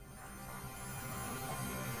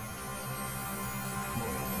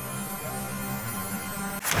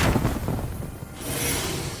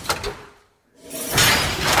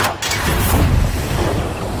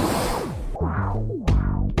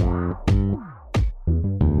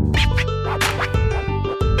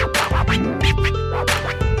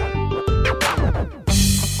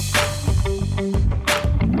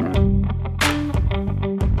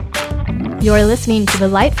You're listening to the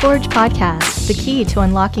Lightforge podcast, the key to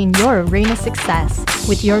unlocking your arena success,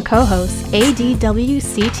 with your co-hosts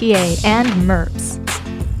ADWCTA and Merps.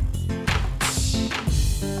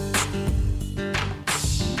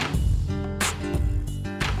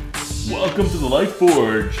 Welcome to the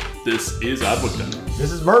Lightforge. This is ADWCTA.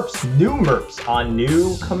 This is Merps, new Merps on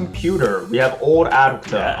new computer. We have old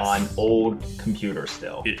ADWCTA on old computer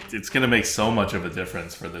still. It's going to make so much of a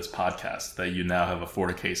difference for this podcast that you now have a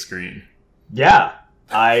 4K screen. Yeah,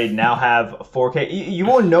 I now have a 4K. You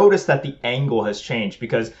will notice that the angle has changed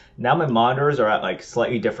because now my monitors are at like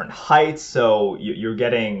slightly different heights, so you're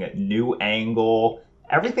getting new angle.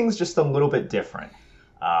 Everything's just a little bit different.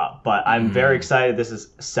 But I'm very excited this is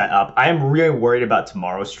set up. I am really worried about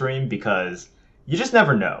tomorrow's stream because you just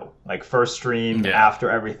never know. Like first stream after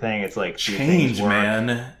everything, it's like change,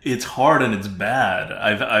 man. It's hard and it's bad.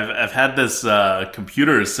 I've had this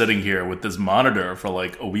computer sitting here with this monitor for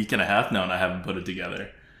like a week and a half now, and I haven't put it together.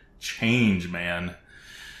 Change, man.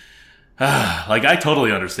 Like I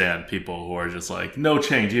totally understand people who are just like no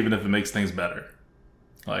change, even if it makes things better.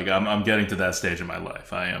 Like, I'm getting to that stage in my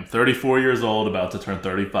life. I am 34 years old, about to turn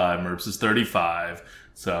 35. Merps is 35.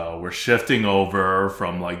 So we're shifting over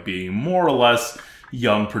from, like, being more or less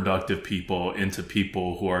young, productive people into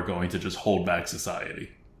people who are going to just hold back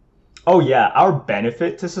society. Oh, yeah. Our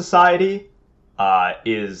benefit to society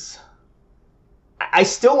is... I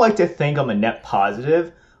still like to think I'm a net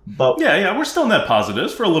positive, but... Yeah, we're still net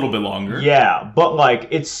positives for a little bit longer. Yeah, but, like,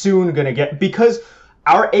 it's soon going to get... Because...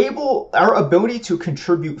 Our ability to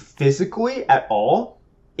contribute physically at all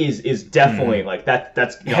is definitely like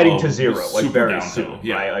that's heading to zero like very soon,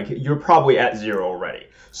 right? Like you're probably at zero already.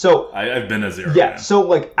 So I've been at zero. Yeah, man. so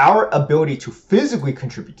like our ability to physically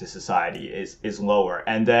contribute to society is lower,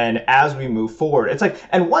 and then as we move forward, it's like,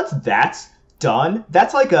 and once that's done,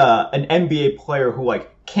 that's like an NBA player who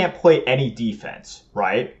like can't play any defense,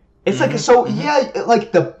 right? It's like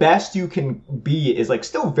like the best you can be is like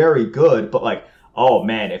still very good, but like. Oh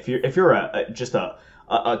man, if you're just a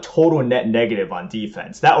total net negative on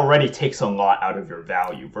defense, that already takes a lot out of your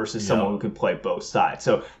value versus someone who can play both sides.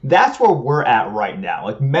 So that's where we're at right now.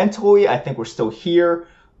 Like mentally, I think we're still here,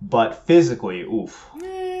 but physically, oof.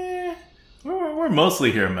 We're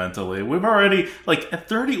mostly here mentally. We've already like at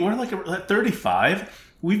 30. We're like at 35.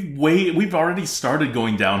 We've already started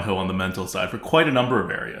going downhill on the mental side for quite a number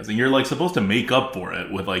of areas, and you're like supposed to make up for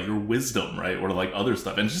it with like your wisdom, right, or like other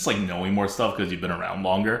stuff, and it's just like knowing more stuff because you've been around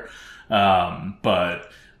longer.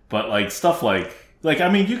 But like stuff like I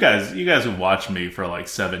mean, you guys who watched me for like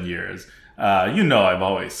 7 years, I've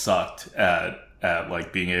always sucked at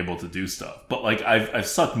like being able to do stuff, but like I've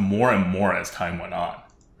sucked more and more as time went on.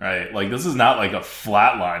 Right? Like, this is not like a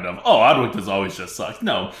flat line of, ADWCTA's always just sucked.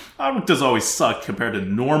 No, ADWCTA's always sucked compared to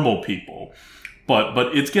normal people.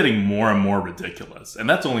 But it's getting more and more ridiculous. And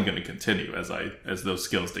that's only going to continue as those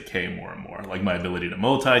skills decay more and more. Like, my ability to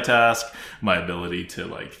multitask, my ability to,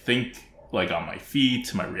 like, think, like, on my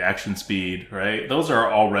feet, my reaction speed, right? Those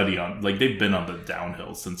are already on, like, they've been on the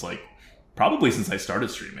downhill since, like, probably since I started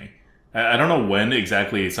streaming. I don't know when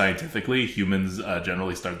exactly scientifically humans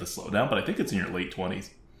generally start to slow down, but I think it's in your late 20s.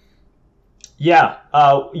 Yeah,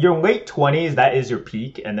 your late 20s, that is your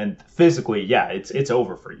peak, and then physically, it's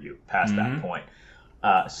over for you past that point.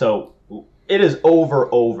 So it is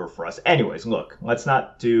over for us. Anyways, look, let's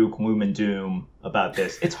not do gloom and doom about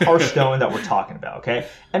this. It's Hearthstone that we're talking about, okay?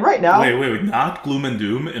 And right now... Wait, not gloom and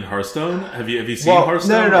doom in Hearthstone? Have you seen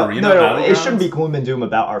Hearthstone? No, it shouldn't be gloom and doom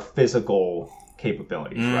about our physical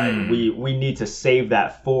capabilities, right? We need to save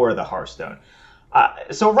that for the Hearthstone.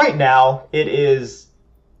 So right now, it is...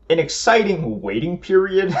 an exciting waiting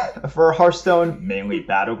period for Hearthstone, mainly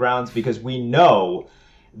Battlegrounds, because we know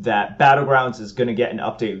that Battlegrounds is going to get an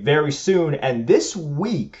update very soon. And this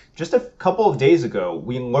week, just a couple of days ago,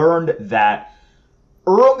 we learned that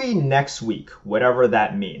early next week, whatever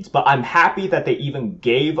that means, but I'm happy that they even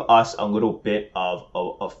gave us a little bit of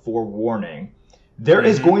a forewarning. There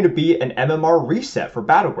is going to be an MMR reset for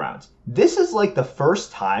Battlegrounds. This is like the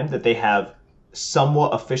first time that they have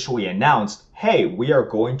somewhat officially announced, hey, we are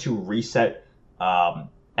going to reset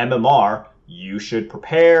MMR. You should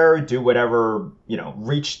prepare, do whatever,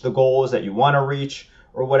 reach the goals that you want to reach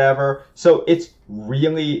or whatever. So it's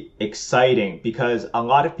really exciting because a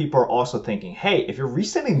lot of people are also thinking, hey, if you're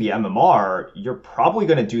resetting the MMR, you're probably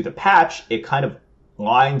going to do the patch. It kind of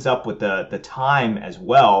lines up with the time as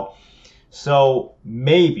well. So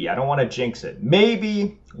maybe, I don't want to jinx it,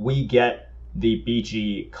 maybe we get the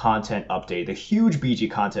BG content update, the huge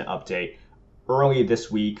BG content update early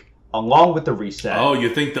this week. along with the reset. Oh, you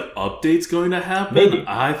think the update's going to happen? Maybe.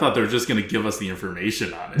 I thought they were just going to give us the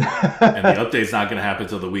information on it. And the update's not going to happen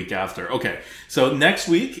until the week after. Okay, so next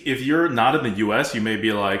week, if you're not in the US, you may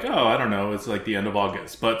be like, oh, I don't know, it's like the end of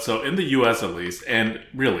August. But so in the US at least, and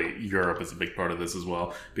really Europe is a big part of this as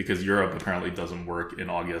well, because Europe apparently doesn't work in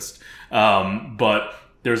August. But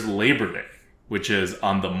there's Labor Day, which is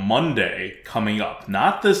on the Monday coming up.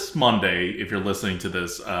 Not this Monday, if you're listening to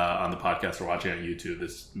this on the podcast or watching on YouTube.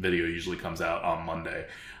 This video usually comes out on Monday,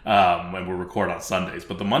 when we record on Sundays.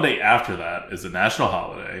 But the Monday after that is a national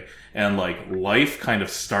holiday, and like life kind of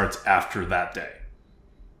starts after that day.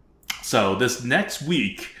 So this next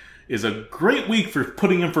week is a great week for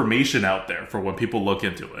putting information out there for when people look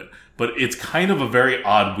into it. But it's kind of a very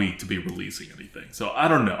odd week to be releasing anything. So I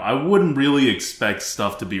don't know. I wouldn't really expect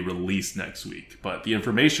stuff to be released next week, but the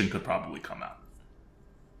information could probably come out.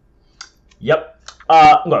 Yep.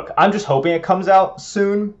 Look, I'm just hoping it comes out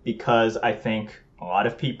soon because I think a lot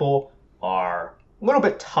of people are a little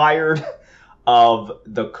bit tired of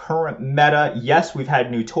the current meta. Yes, we've had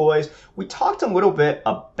new toys. We talked a little bit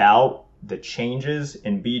about the changes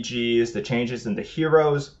in BGs, the changes in the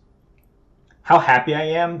heroes. How happy I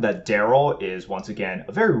am that Daryl is, once again,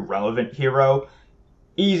 a very relevant hero.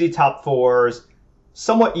 Easy top 4s,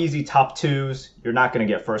 somewhat easy top 2s. You're not going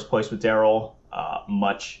to get first place with Daryl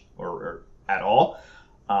much or at all.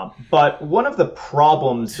 But one of the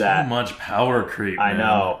problems Too much power creep, I man.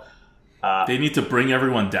 know. They need to bring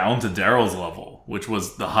everyone down to Daryl's level, which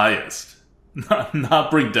was the highest.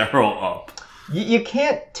 Not bring Daryl up. You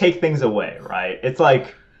can't take things away, right? It's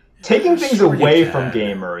like... Taking things away from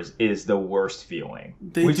gamers is the worst feeling.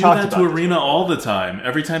 They do that to Arena all the time.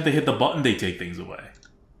 Every time they hit the button, they take things away.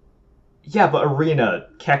 Yeah, but Arena,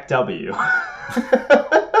 Keck W.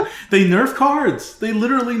 They nerf cards. They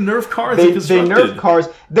literally nerf cards. They nerf cards.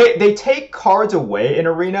 They take cards away in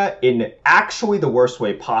Arena in actually the worst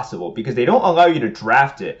way possible because they don't allow you to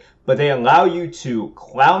draft it, but they allow you to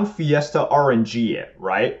Clown Fiesta RNG it,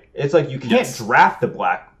 right? It's like you can't draft the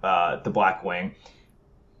Black Wing,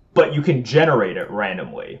 but you can generate it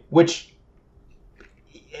randomly, which,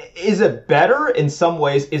 is it better in some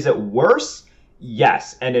ways? Is it worse?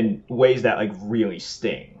 Yes, and in ways that like really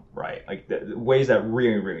sting, right? Like the ways that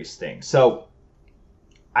really, really sting. So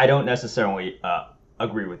I don't necessarily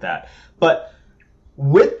agree with that. But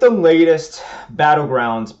with the latest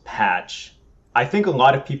Battlegrounds patch, I think a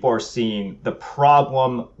lot of people are seeing the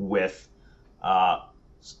problem with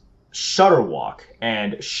Shudderwock.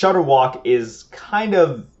 And Shudderwock is kind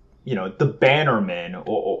of, you know, the bannerman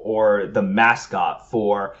or the mascot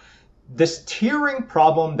for this tiering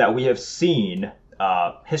problem that we have seen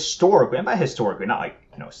historically, and by historically, not like,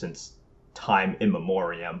 you know, since time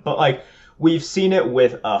immemorial, but like we've seen it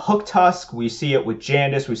with Hook Tusk, we see it with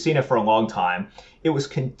Jandis, we've seen it for a long time. It was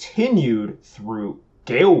continued through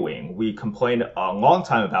Galewing. We complained a long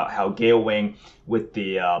time about how Galewing with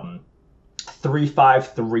the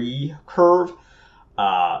 353 curve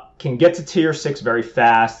can get to tier 6 very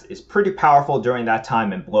fast, is pretty powerful during that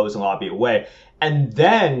time and blows a lobby away. And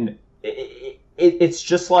then it's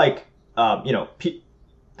just like, you know,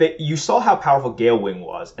 you saw how powerful Galewing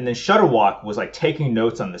was, and then Shudderwock was like taking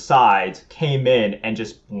notes on the sides, came in and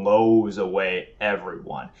just blows away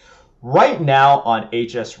everyone. Right now on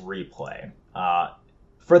HS Replay,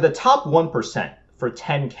 for the top 1% for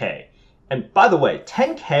 10K, and by the way,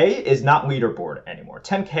 10K is not leaderboard anymore.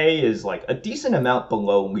 10K is like a decent amount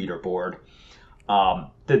below leaderboard.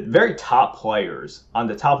 The very top players on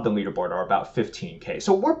the top of the leaderboard are about 15K.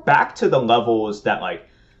 So we're back to the levels that like,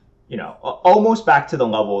 you know, almost back to the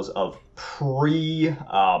levels of pre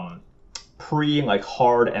like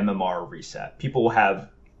hard MMR reset. People have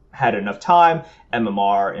had enough time.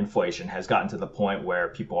 MMR inflation has gotten to the point where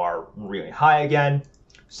people are really high again.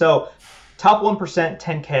 So top 1%,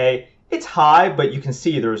 10K. It's high, but you can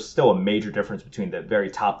see there's still a major difference between the very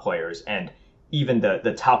top players and even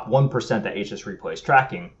the top 1% that HS Replay is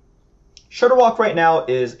tracking. Shudderwock right now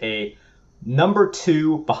is a number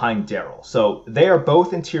 2 behind Daryl. So they are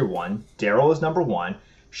both in tier 1. Daryl is number 1.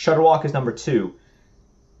 Shudderwock is number 2.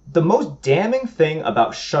 The most damning thing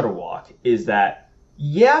about Shudderwock is that,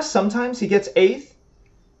 yeah, sometimes he gets 8th,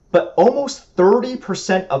 but almost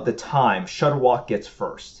 30% of the time Shudderwock gets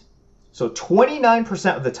first. So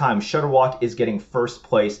 29% of the time, Shudderwock is getting first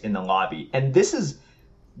place in the lobby. And this is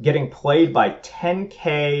getting played by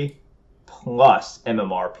 10K plus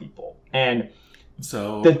MMR people. And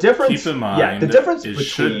so the difference, keep in mind, yeah, the difference it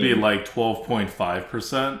should be like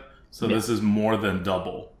 12.5%. So this is more than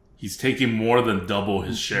double. He's taking more than double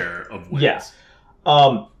his share of wins.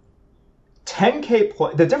 Yeah.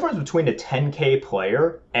 the difference between a 10K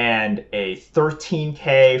player and a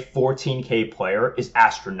 13K, 14K player is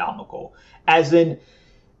astronomical. As in,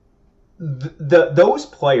 those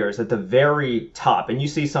players at the very top, and you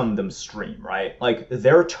see some of them stream, right? Like,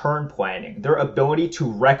 their turn planning, their ability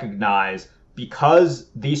to recognize,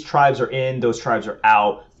 because these tribes are in, those tribes are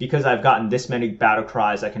out, because I've gotten this many battle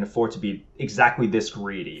cries, I can afford to be exactly this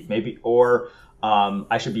greedy, maybe, or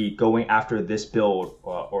I should be going after this build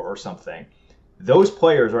or something. Those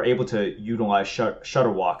players are able to utilize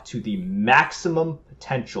Shudderwock to the maximum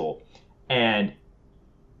potential, and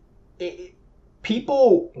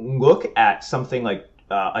people look at something like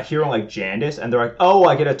a hero like Jandis, and they're like, oh,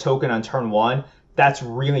 I get a token on turn 1. That's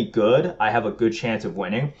really good. I have a good chance of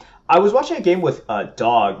winning. I was watching a game with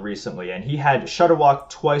Dog recently, and he had Shudderwock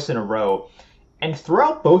twice in a row. And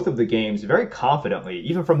throughout both of the games, very confidently,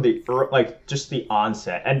 even from the, like, just the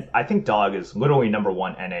onset, and I think Dog is literally number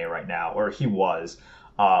 1 NA right now, or he was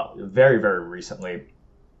very, very recently.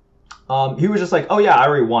 He was just like, oh yeah, I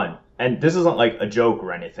already won. And this isn't like a joke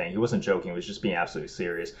or anything. He wasn't joking. He was just being absolutely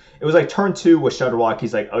serious. It was like turn 2 with Shudderwock.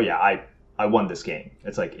 He's like, oh yeah, I won this game.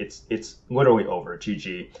 It's like, it's literally over.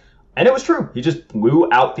 GG. And it was true. He just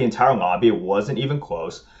blew out the entire lobby. It wasn't even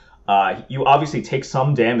close. You obviously take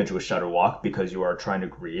some damage with Shudderwock because you are trying to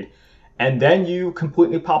greed. And then you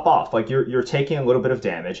completely pop off. Like, you're taking a little bit of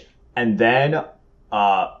damage. And then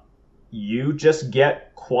you just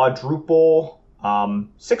get quadruple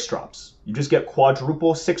 6 drops. You just get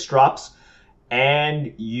quadruple 6 drops,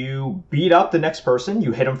 and you beat up the next person.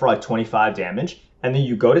 You hit him for like 25 damage, and then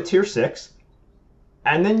you go to tier 6,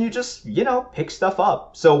 and then you just, pick stuff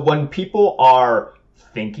up. So when people are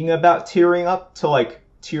thinking about tiering up to like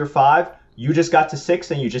tier 5, you just got to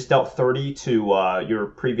 6 and you just dealt 30 to your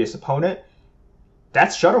previous opponent.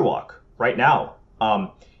 That's Shudderwock right now.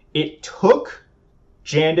 It took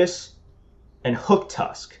Jandis and Hook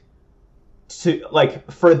Tusk to,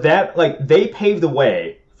 like, for that, like, they paved the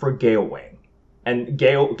way for Gale Wing. And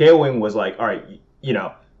Gale Wing was like, all right,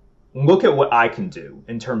 look at what I can do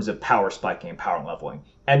in terms of power spiking and power leveling.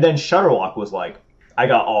 And then Shudderwock was like, I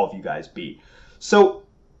got all of you guys beat. So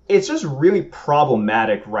it's just really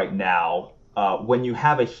problematic right now when you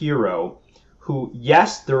have a hero who,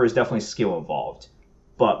 yes, there is definitely skill involved,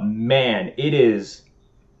 but man, it is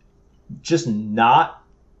just not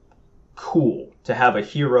cool to have a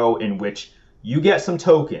hero in which you get some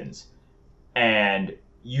tokens and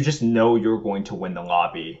you just know you're going to win the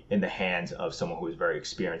lobby in the hands of someone who is very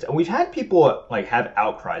experienced. And we've had people like have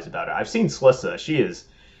outcries about it. I've seen Slissa. She is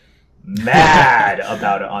mad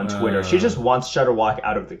about it on Twitter. She just wants Shudderwock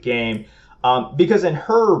out of the game because in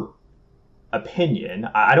her opinion,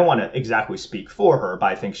 I don't want to exactly speak for her, but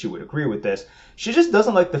I think she would agree with this. She just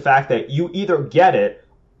doesn't like the fact that you either get it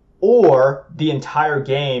or the entire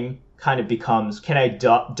game kind of becomes, can I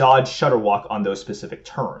dodge Shudderwock on those specific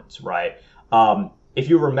turns, right? If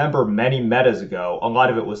you remember many metas ago, a lot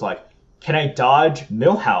of it was like, can I dodge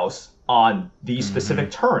Millhouse on these specific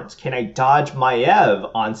turns? Can I dodge Maiev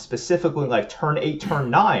on specifically like turn 8, turn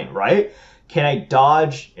 9, right? Can I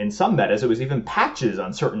dodge, in some metas, it was even patches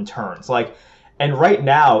on certain turns. Like, and right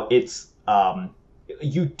now, it's,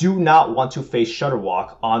 you do not want to face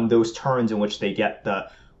Shudderwock on those turns in which they get the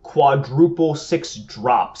quadruple 6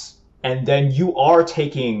 drops, and then you are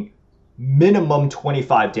taking minimum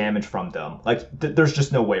 25 damage from them. Like, there's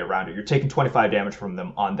just no way around it. You're taking 25 damage from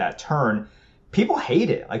them on that turn. People hate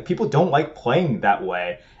it. Like, people don't like playing that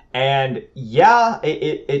way. And yeah,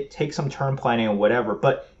 it takes some turn planning and whatever,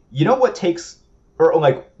 but you know what takes, or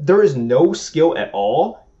like, there is no skill at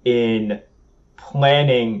all in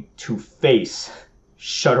planning to face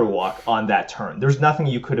Shudderwock on that turn. There's nothing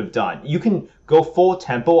you could have done. You can go full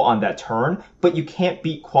tempo on that turn, but you can't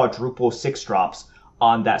beat quadruple 6 drops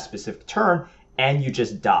on that specific turn, and you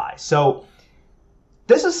just die. So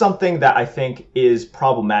this is something that I think is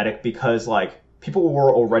problematic because, like, people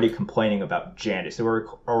were already complaining about Jandis. They were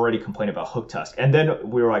already complaining about Hook Tusk. And then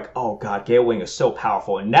we were like, oh god, Gale Wing is so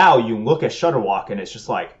powerful. And now you look at Shudderwock and it's just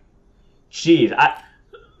like, geez,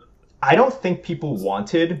 I don't think people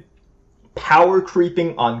wanted power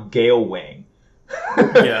creeping on Gale Wing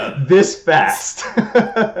this fast.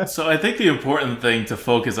 So I think the important thing to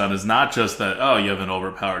focus on is not just that, oh, you have an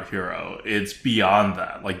overpowered hero. It's beyond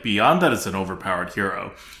that. Like, beyond that, it's an overpowered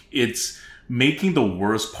hero. It's making the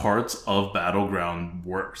worst parts of Battleground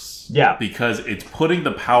worse. Yeah. Because it's putting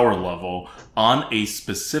the power level on a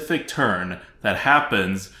specific turn that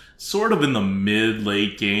happens sort of in the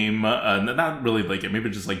mid-late game. Not really late game, maybe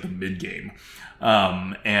just like the mid-game.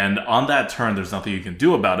 And on that turn, there's nothing you can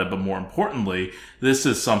do about it. But more importantly, this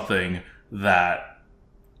is something that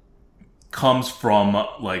comes from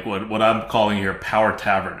like what I'm calling here power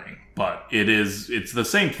taverning. But it's the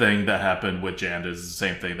same thing that happened with Jandis, the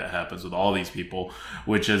same thing that happens with all these people,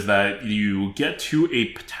 which is that you get to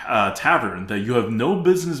a tavern that you have no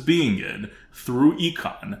business being in through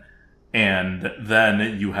econ, and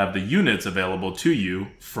then you have the units available to you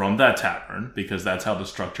from that tavern, because that's how the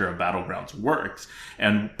structure of Battlegrounds works.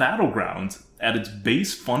 And Battlegrounds, at its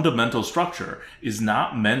base fundamental structure, is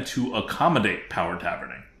not meant to accommodate power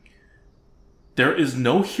taverning. There is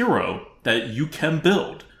no hero that you can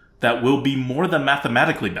build that will be more than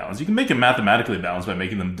mathematically balanced. You can make it mathematically balanced by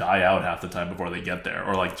making them die out half the time before they get there.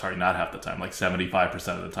 Or not half the time, like 75%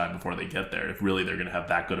 of the time before they get there, if really they're going to have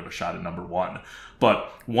that good of a shot at number one.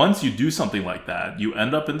 But once you do something like that, you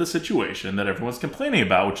end up in the situation that everyone's complaining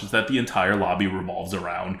about, which is that the entire lobby revolves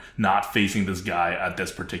around not facing this guy at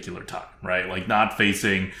this particular time, right? Like not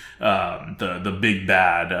facing the big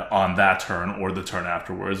bad on that turn or the turn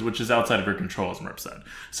afterwards, which is outside of your control, as Merp said.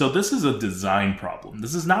 So this is a design problem.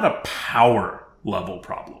 This is not a power level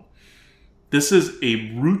problem. This is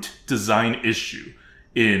a root design issue,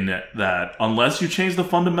 in that unless you change the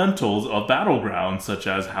fundamentals of Battlegrounds, such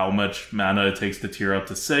as how much mana it takes to tier up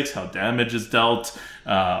to 6, how damage is dealt,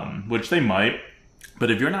 which they might,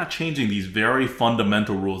 but if you're not changing these very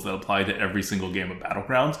fundamental rules that apply to every single game of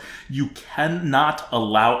Battlegrounds, you cannot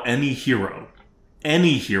allow any hero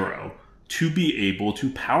to be able to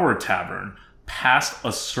power tavern past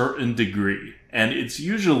a certain degree. And it's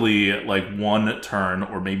usually like one turn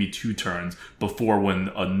or maybe 2 turns before when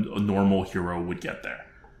a normal hero would get there.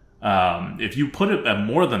 If you put it at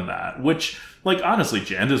more than that, which, like, honestly,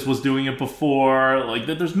 Jandis was doing it before. Like,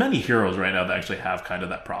 there's many heroes right now that actually have kind of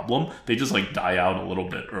that problem. They just, like, die out a little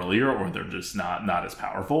bit earlier, or they're just not as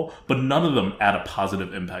powerful. But none of them add a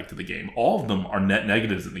positive impact to the game. All of them are net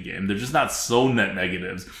negatives in the game. They're just not so net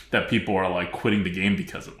negatives that people are, like, quitting the game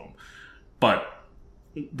because of them. But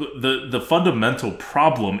the fundamental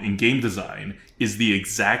problem in game design is the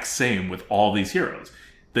exact same with all these heroes.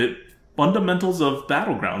 The fundamentals of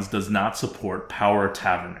Battlegrounds does not support power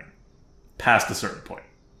taverning past a certain point.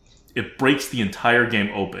 It breaks the entire game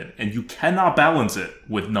open, and you cannot balance it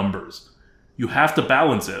with numbers. You have to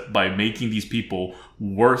balance it by making these people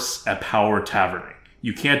worse at power taverning.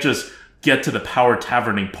 You can't just get to the power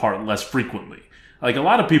taverning part less frequently. Like, a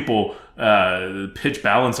lot of people pitch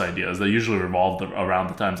balance ideas that usually revolve around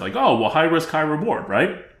the times like, oh, well, high risk, high reward,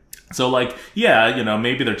 right? So, like, yeah, you know,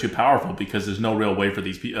 maybe they're too powerful because there's no real way for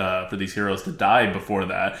these heroes to die before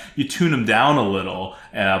that. You tune them down a little,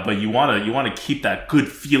 but you want to keep that good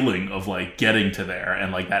feeling of, like, getting to there,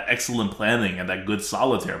 and, like, that excellent planning and that good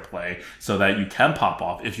solitaire play so that you can pop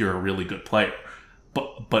off if you're a really good player.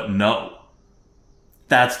 But no,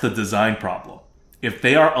 that's the design problem. If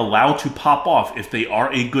they are allowed to pop off, if they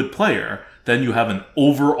are a good player, then you have an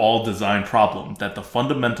overall design problem that the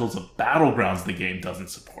fundamentals of Battlegrounds, the game,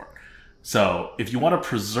 doesn't support. So if you want to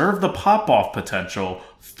preserve the pop-off potential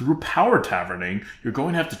through power taverning, you're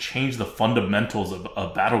going to have to change the fundamentals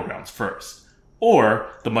of Battlegrounds first. Or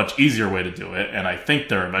the much easier way to do it, and I think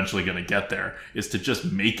they're eventually going to get there, is to just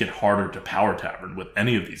make it harder to power tavern with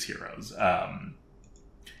any of these heroes.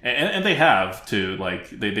 And they have to, like,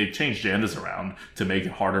 they changed Jandis around to make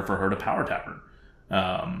it harder for her to power tavern.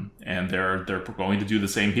 And they're going to do the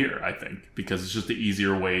same here, I think, because it's just the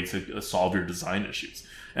easier way to solve your design issues.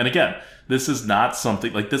 And again, this is not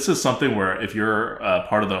something, like, this is something where if you're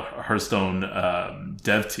part of the Hearthstone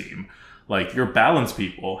dev team, like, your balance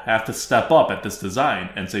people have to step up at this design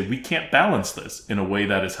and say, we can't balance this in a way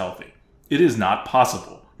that is healthy. It is not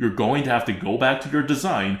possible. You're going to have to go back to your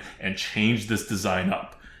design and change this design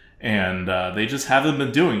up. And they just haven't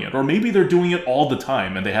been doing it, or maybe they're doing it all the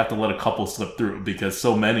time, and they have to let a couple slip through because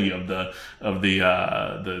so many of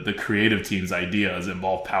the creative team's ideas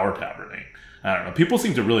involve power taverning. I don't know. People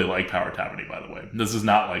seem to really like power taverning, by the way. This is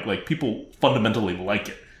not like people fundamentally like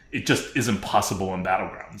it. It just isn't possible in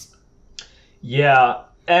Battlegrounds. Yeah,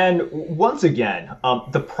 and once again,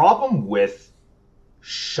 the problem with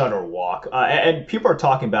Shudderwock, and people are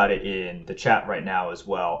talking about it in the chat right now as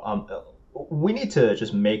well. We need to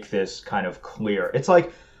just make this kind of clear. It's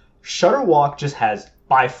like Shudderwock just has,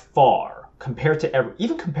 by far, compared to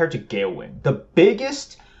Galewing, the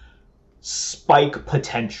biggest spike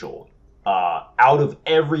potential out of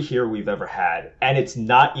every hero we've ever had, and it's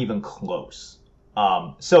not even close.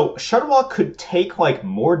 So Shudderwock could take, like,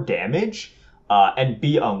 more damage and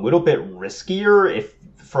be a little bit riskier, if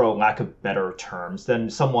for lack of better terms, than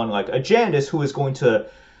someone like a Jandis, who is going to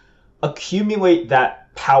accumulate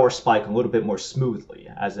that power spike a little bit more smoothly,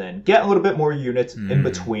 as in get a little bit more units in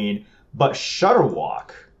between. But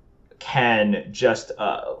Shudderwock can just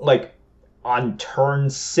on turn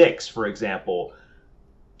 6, for example,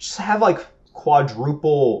 just have like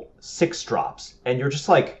quadruple 6 drops, and you're just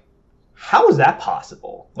like, how is that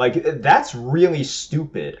possible? Like, that's really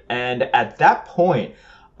stupid. And at that point,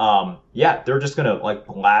 they're just gonna like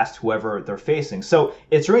blast whoever they're facing. So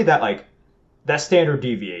it's really that standard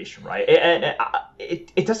deviation, right?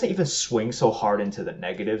 It doesn't even swing so hard into the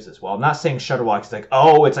negatives as well. I'm not saying Shudderwock is like,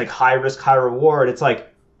 oh, it's like high risk, high reward. It's like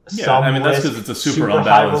that's because it's a super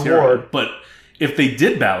unbalanced hero. But if they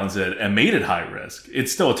did balance it and made it high risk,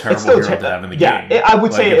 it's still a terrible hero to have in the game. Yeah, I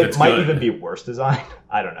would say it might even be worse designed.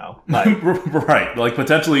 I don't know. Right, like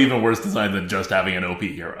potentially even worse designed than just having an OP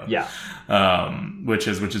hero. Yeah. Which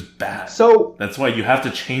is bad. So that's why you have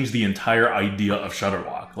to change the entire idea of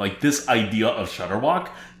Shudderwock. Like, this idea of Shudderwock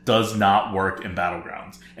does not work in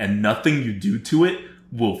Battlegrounds, and nothing you do to it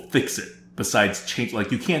will fix it besides change.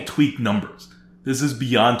 Like, you can't tweak numbers. This is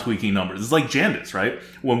beyond tweaking numbers. It's like Jandis, right?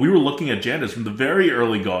 When we were looking at Jandis from the very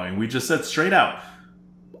early going, we just said straight out,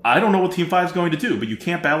 I don't know what Team 5 is going to do, but you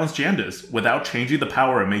can't balance Jandis without changing the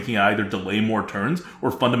power and making it either delay more turns or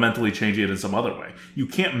fundamentally changing it in some other way. You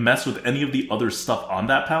can't mess with any of the other stuff on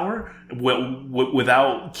that power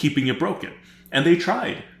without keeping it broken. And they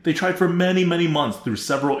tried. They tried for many, many months through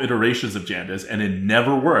several iterations of Jandis, and it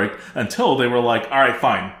never worked until they were like, all right,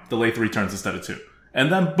 fine, delay 3 turns instead of 2.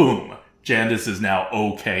 And then boom, Jandis is now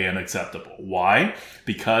okay and acceptable. Why?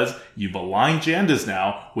 Because you've aligned Jandis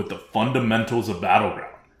now with the fundamentals of Battleground.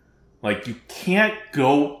 Like, you can't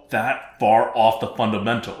go that far off the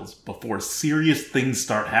fundamentals before serious things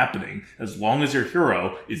start happening, as long as your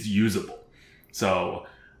hero is usable. So,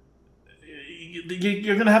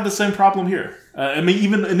 you're going to have the same problem here.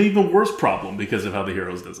 Even an even worse problem because of how the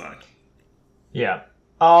hero's designed. Yeah.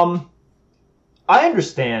 I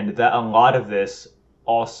understand that a lot of this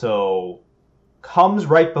also comes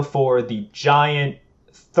right before the giant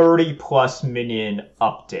 30-plus minion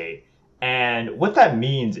update. And what that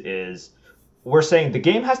means is we're saying the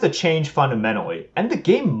game has to change fundamentally, and the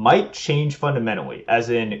game might change fundamentally,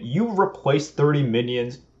 as in you replace 30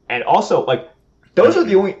 minions, and also like those are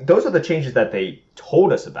the changes that they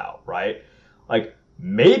told us about, right? Like,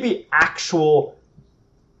 maybe actual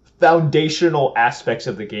foundational aspects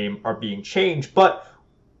of the game are being changed, but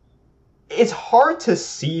it's hard to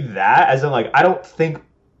see that, as in, like, I don't think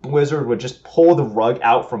Blizzard would just pull the rug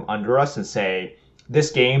out from under us and say,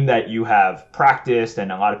 this game that you have practiced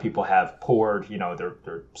and a lot of people have poured,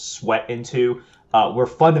 their sweat into, we're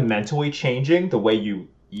fundamentally changing the way you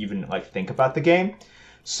even, like, think about the game.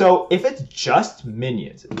 So if it's just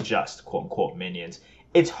minions, just quote-unquote minions,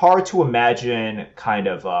 it's hard to imagine kind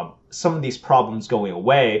of some of these problems going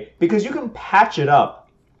away, because you can patch it up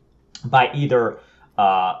by either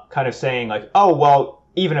kind of saying, like, oh, well,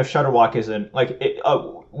 even if Shudderwock isn't, like,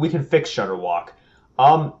 we can fix Shudderwock.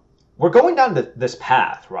 We're going down this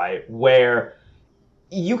path, right, where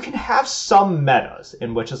you can have some metas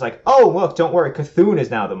in which it's like, oh, look, don't worry, Cthulhu is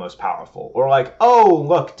now the most powerful. Or like, oh,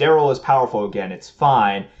 look, Daryl is powerful again, it's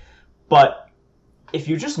fine. But if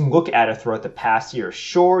you just look at it throughout the past year,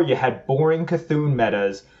 sure, you had boring Cthulhu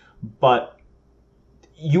metas, but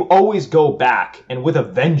you always go back, and with a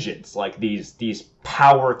vengeance, like these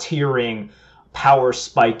power tiering, power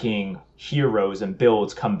spiking heroes and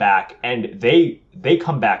builds come back, and they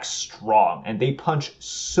come back strong, and they punch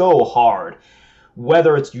so hard.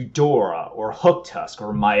 Whether it's Eudora, or Hooktusk,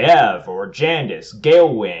 or Maiev, or Jandis,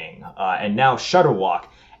 Galewing, and now Shudderwock.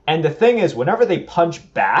 And the thing is, whenever they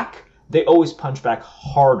punch back, they always punch back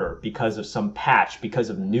harder because of some patch, because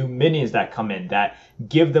of new minions that come in that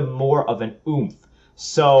give them more of an oomph.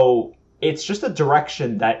 So it's just a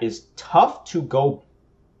direction that is tough to go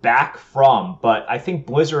back from, but I think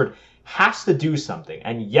Blizzard has to do something.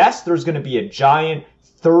 And yes, there's going to be a giant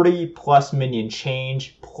 30-plus minion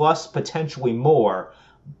change, plus potentially more.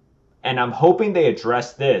 And I'm hoping they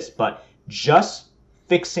address this, but just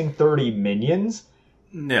fixing 30 minions...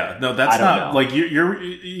 Yeah, no, that's not... Like,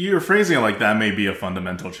 you're phrasing it like that may be a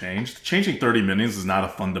fundamental change. Changing 30 minions is not a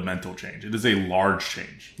fundamental change. It is a large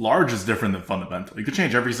change. Large is different than fundamental. You could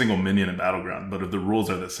change every single minion in Battleground, but if the rules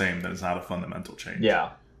are the same, then it's not a fundamental change.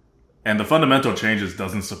 Yeah. And the fundamental changes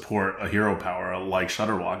doesn't support a hero power like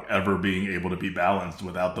Shudderwock ever being able to be balanced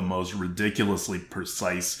without the most ridiculously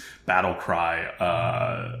precise battle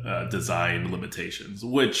cry design limitations.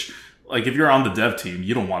 Which, like, if you're on the dev team,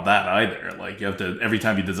 you don't want that either. Like, you have to, every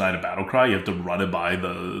time you design a battle cry, you have to run it by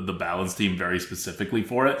the balance team very specifically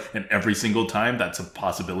for it. And every single time, that's a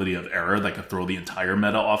possibility of error that could throw the entire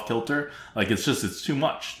meta off kilter. Like, it's too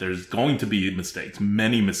much. There's going to be mistakes,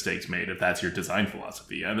 many mistakes made if that's your design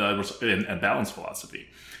philosophy and balance philosophy.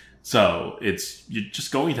 So you're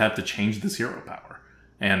just going to have to change this hero power.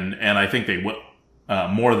 And I think they will.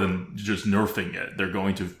 More than just nerfing it. They're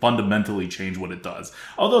going to fundamentally change what it does.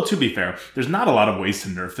 Although, to be fair, there's not a lot of ways to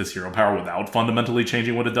nerf this hero power without fundamentally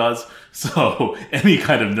changing what it does. So, any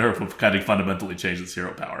kind of nerf will kind of fundamentally change this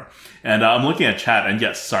hero power. And I'm looking at chat, and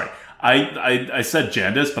yes, sorry. I said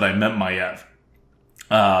Jandis, but I meant Maiev.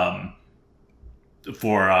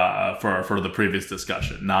 For the previous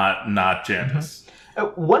discussion, not Jandis.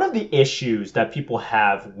 One of the issues that people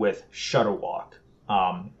have with Shudderwock,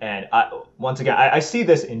 and once again, I see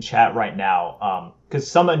this in chat right now, because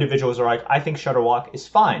some individuals are like, I think Shudderwock is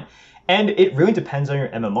fine. And it really depends on your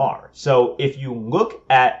MMR. So if you look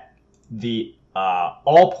at the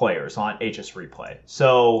all players on HS Replay,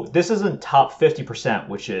 so this isn't top 50%,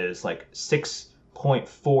 which is like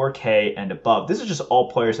 6.4K and above. This is just all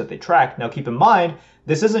players that they track. Now keep in mind,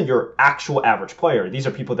 this isn't your actual average player. These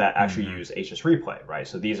are people that actually use HS Replay, right?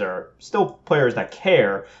 So these are still players that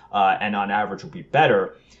care, and on average will be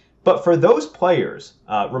better. But for those players,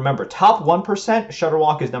 remember, top 1%,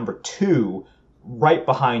 Shudderwock is number 2, right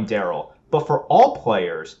behind Daryl. But for all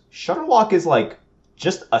players, Shudderwock is like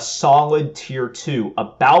just a solid tier 2,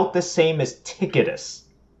 about the same as Ticketus.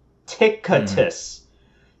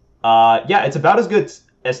 Yeah, it's about as good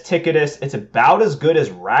as Ticketus. It's about as good as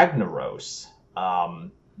Ragnaros.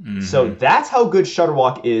 So that's how good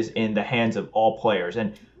Shudderwock is in the hands of all players.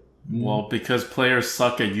 And well, because players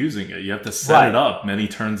suck at using it. You have to set it up many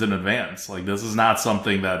turns in advance. Like, this is not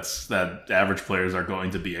something that average players are going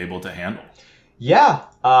to be able to handle. Yeah,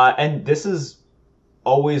 and this is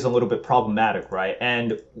always a little bit problematic, right?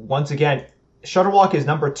 And once again, Shudderwock is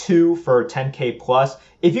number 2 for 10K plus.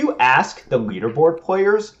 If you ask the leaderboard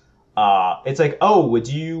players, it's like, oh, would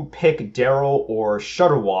you pick Daryl or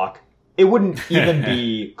Shudderwock? It wouldn't even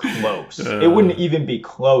be close. It wouldn't even be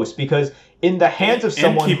close, because in the hands of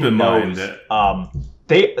someone who knows,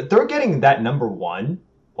 they're getting that number 1,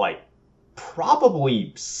 like,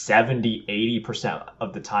 probably 70-80%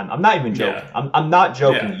 of the time. I'm not even joking. Yeah. I'm not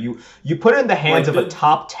joking. Yeah. You put it in the hands of a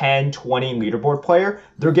top 10, 20 leaderboard player,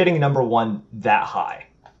 they're getting number 1 that high.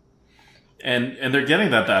 And they're getting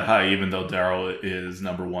that high, even though Daryl is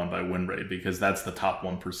number 1 by win rate, because that's the top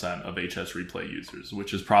 1% of HS Replay users,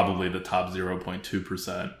 which is probably the top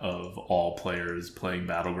 0.2% of all players playing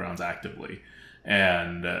Battlegrounds actively.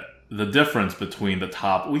 And the difference between the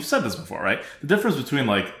top, we've said this before, right? The difference between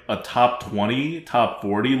like a top 20, top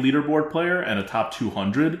 40 leaderboard player and a top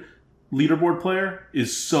 200 leaderboard player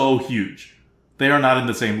is so huge. They are not in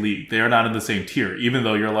the same league. They are not in the same tier, even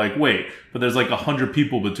though you're like, wait, but there's like 100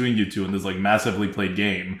 people between you two in this like massively played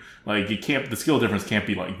game. Like, the skill difference can't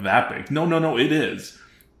be like that big. No, it is.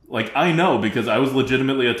 Like, I know, because I was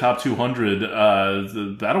legitimately a top 200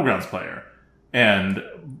 Battlegrounds player. And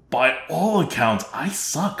by all accounts, I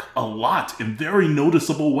suck a lot in very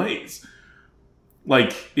noticeable ways.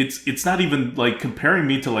 Like, it's not even like comparing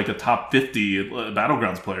me to like a top 50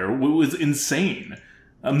 Battlegrounds player was insane.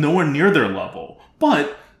 I'm nowhere near their level,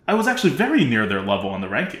 but I was actually very near their level on the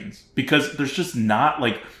rankings, because there's just not,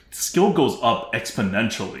 like, skill goes up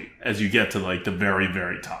exponentially as you get to like the very,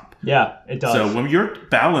 very top. Yeah, it does. So when you're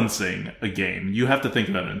balancing a game, you have to think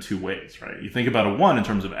about it in 2 ways, right? You think about it, one, in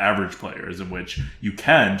terms of average players, in which you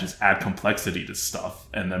can just add complexity to stuff,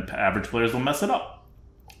 and then average players will mess it up.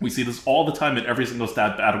 We see this all the time in every single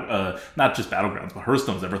stat battle, not just Battlegrounds, but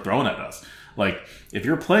Hearthstone's ever thrown at us. Like, if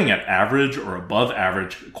you're playing at average or above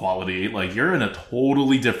average quality, like, you're in a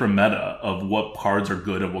totally different meta of what cards are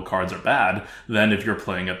good and what cards are bad than if you're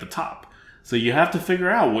playing at the top. So you have to figure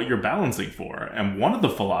out what you're balancing for. And one of the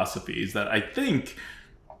philosophies that I think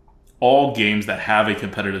all games that have a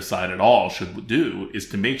competitive side at all should do is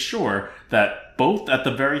to make sure that both at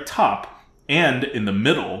the very top and in the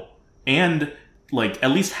middle and like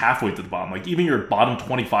at least halfway to the bottom, like even your bottom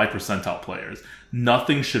 25 percentile players,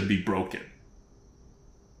 nothing should be broken.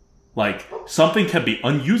 Like, something can be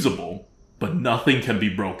unusable, but nothing can be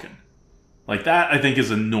broken. Like, that, I think,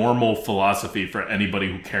 is a normal philosophy for anybody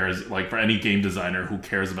who cares, like, for any game designer who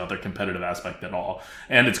cares about their competitive aspect at all.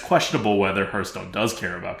 And it's questionable whether Hearthstone does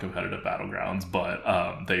care about competitive Battlegrounds,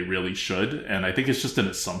 but they really should. And I think it's just an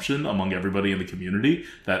assumption among everybody in the community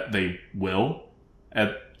that they will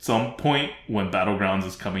at some point when Battlegrounds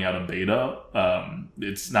is coming out of beta.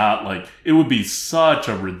 It's not like, it would be such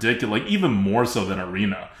a ridiculous, like, even more so than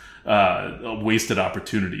Arena, a wasted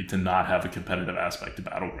opportunity to not have a competitive aspect to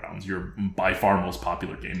Battlegrounds, your by far most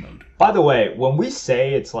popular game mode. By the way, when we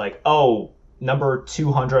say it's like, oh, number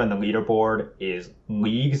 200 on the leaderboard is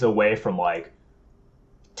leagues away from like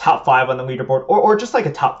top 5 on the leaderboard, or just like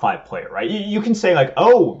a top 5 player, right? You can say like,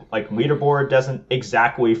 oh, like leaderboard doesn't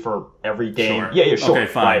exactly for every game. Sure. Yeah, sure. Okay,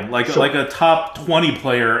 fine. Right? Like a top 20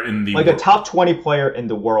 player in the world. A top 20 player in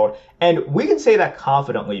the world. And we can say that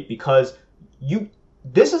confidently because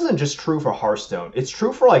this isn't just true for Hearthstone. It's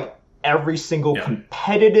true for like every single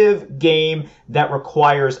competitive game that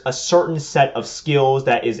requires a certain set of skills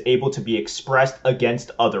that is able to be expressed against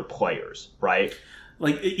other players, right?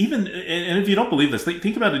 Like, even, and if you don't believe this,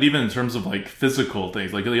 think about it even in terms of, like, physical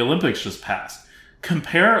things. Like, the Olympics just passed.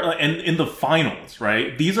 Compare, and in the finals,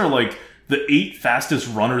 right? These are, like, the 8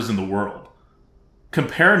 fastest runners in the world.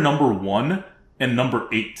 Compare number 1 and number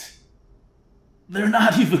 8. They're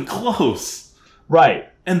not even close. Right.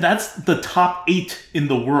 And that's the top 8 in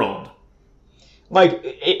the world. Like,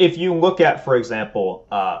 if you look at, for example,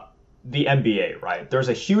 the NBA, right? There's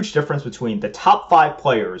a huge difference between the top 5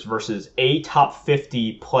 players versus a top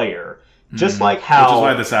 50 player. Just like how... Which is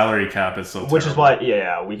why the salary cap is so terrible. Which is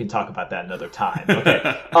why, we can talk about that another time.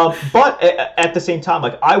 Okay. But at the same time,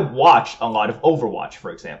 like, I watch a lot of Overwatch, for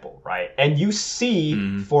example, right? And you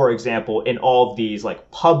see, for example, in all of these, like,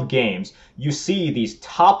 pub games, you see these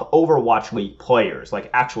top Overwatch League players, like,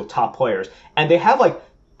 actual top players, and they have, like,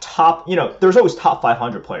 top, there's always top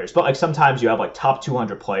 500 players, but like sometimes you have like top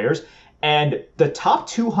 200 players, and the top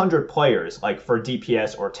 200 players, like for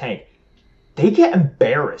DPS or tank, they get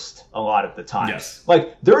embarrassed a lot of the time. Yes.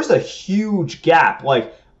 Like there's a huge gap,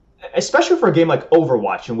 like especially for a game like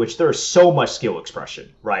Overwatch, in which there is so much skill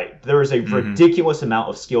expression, right? There is a ridiculous amount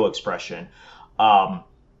of skill expression.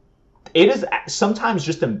 It is sometimes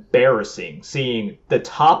just embarrassing seeing the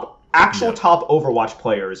top Overwatch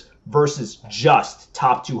players versus just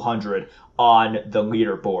top 200 on the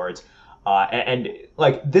leaderboards. And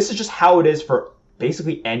like, this is just how it is for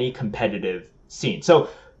basically any competitive scene. So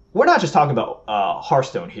we're not just talking about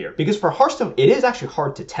Hearthstone here, because for Hearthstone, it is actually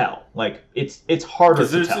hard to tell. Like, it's harder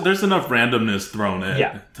to tell. There's enough randomness thrown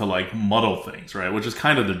in to, like, muddle things, right? Which is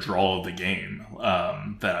kind of the draw of the game.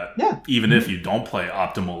 That even if you don't play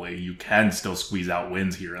optimally, you can still squeeze out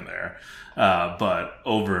wins here and there. But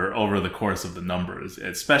over the course of the numbers,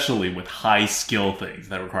 especially with high skill things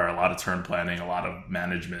that require a lot of turn planning, a lot of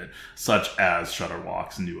management, such as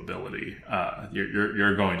Shudderwock's new ability,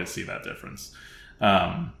 you're going to see that difference.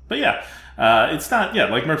 But it's not,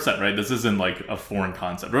 like Merp said, right? This isn't like a foreign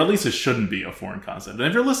concept, or at least it shouldn't be a foreign concept. And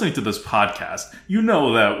if you're listening to this podcast, you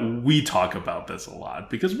know that we talk about this a lot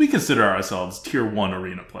because we consider ourselves tier 1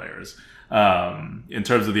 arena players. In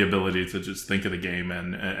terms of the ability to just think of the game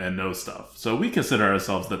and know stuff. So we consider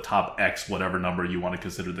ourselves the top X, whatever number you want to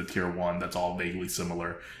consider the tier 1 that's all vaguely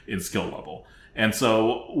similar in skill level. And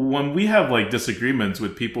so when we have like disagreements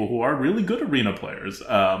with people who are really good arena players,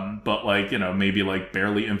 but like, maybe like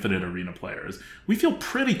barely infinite arena players, we feel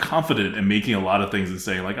pretty confident in making a lot of things and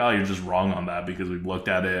saying like, oh, you're just wrong on that because we've looked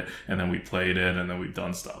at it and then we played it and then we've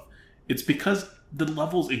done stuff. It's because the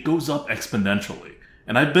levels, it goes up exponentially.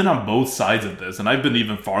 And I've been on both sides of this, and I've been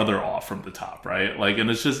even farther off from the top, right? Like, and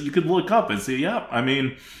it's just, you could look up and see,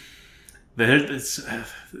 it's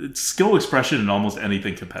skill expression in almost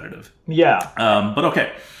anything competitive. Yeah. But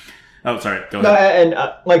okay. Oh, sorry. Go ahead. And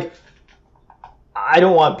like, I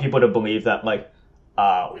don't want people to believe that, like,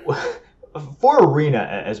 for Arena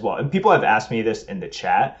as well, and people have asked me this in the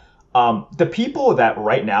chat, the people that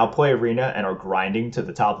right now play Arena and are grinding to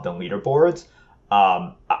the top of the leaderboards,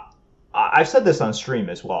 I've said this on stream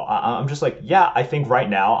as well. I'm just like, I think right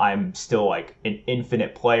now I'm still like an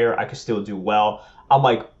infinite player. I could still do well. I'm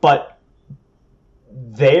like, but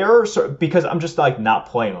because I'm just like not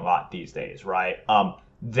playing a lot these days, right?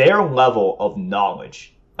 Their level of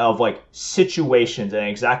knowledge of like situations and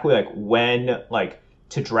exactly like when like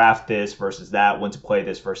to draft this versus that, when to play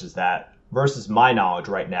this versus that, versus my knowledge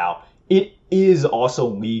right now, it is also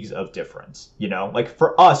leagues of difference, Like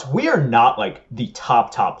for us, we are not like the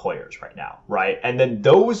top players right now, right? And then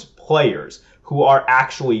those players who are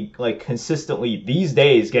actually like consistently these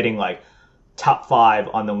days getting like top 5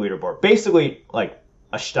 on the leaderboard, basically like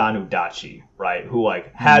a Shtanu Dachi, right? Who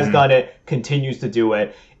like has done it, continues to do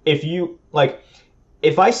it.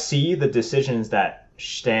 If I see the decisions that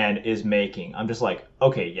Stan is making, I'm just like,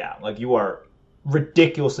 okay, like you are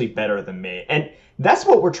ridiculously better than me. And that's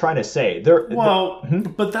what we're trying to say.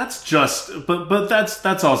 But that's just, but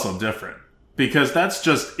that's also different because that's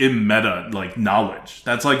just in meta, like knowledge.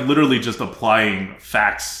 That's like literally just applying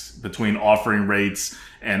facts between offering rates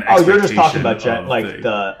and expectation. Oh, you're just talking about things.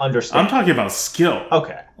 The understanding. I'm talking about skill.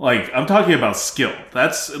 Okay. Like, I'm talking about skill.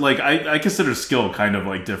 That's like, I consider skill kind of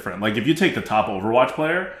like different. Like if you take the top Overwatch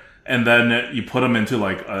player and then you put him into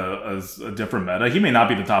like a different meta, he may not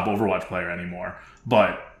be the top Overwatch player anymore,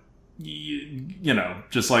 but you know,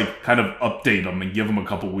 just like kind of update him and give him a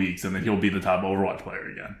couple weeks, and then he'll be the top Overwatch player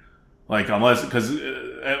again. Like, unless, because,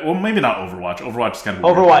 well, maybe not Overwatch. Overwatch is kind of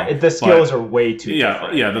Overwatch. Thing, the skills are way too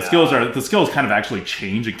different. The skills kind of actually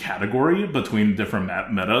change a category between different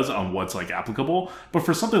metas on what's like applicable. But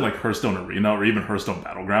for something like Hearthstone Arena or even Hearthstone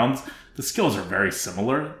Battlegrounds, the skills are very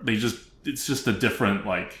similar. It's just a different,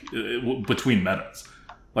 like, between metas.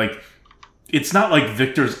 Like, it's not like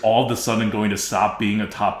Victor's all of a sudden going to stop being a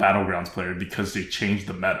top Battlegrounds player because they changed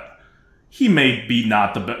the meta. He may be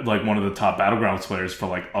not one of the top Battlegrounds players for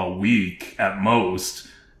like a week at most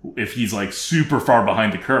if he's like super far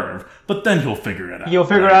behind the curve, but then he'll figure it out. He'll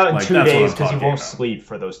figure it out in 2 days because he won't sleep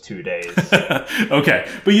for those 2 days. Okay,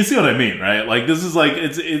 but you see what I mean, right? Like, this is like,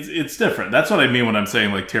 it's different. That's what I mean when I'm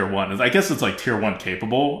saying like tier 1. I guess it's like tier 1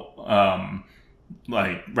 capable,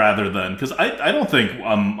 like, rather than, because I don't think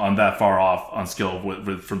I'm that far off on skill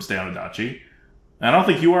from Adachi. I don't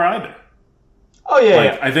think you are either. Oh yeah,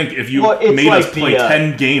 like, I think if you made us play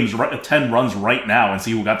 10 runs right now and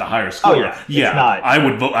see who got the higher score,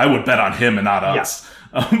 I would bet on him and not us.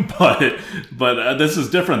 But this is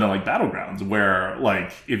different than like Battlegrounds, where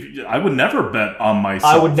like if I would never bet on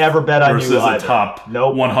myself. I would never bet on you either. Versus a top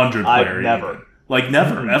 100 player. Never. Like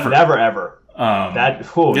never, ever. Never, ever.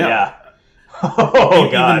 Yeah. Oh,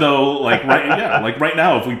 God. Even though like right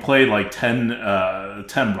now, if we played like 10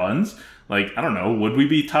 runs. Like, I don't know, would we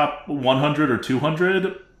be top 100 or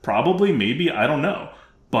 200? Probably, maybe, I don't know.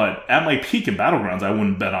 But at my peak in Battlegrounds, I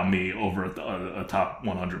wouldn't bet on me over a top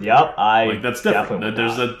 100 Yep, player. Like, that's different.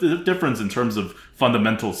 There's a difference in terms of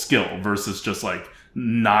fundamental skill versus just, like,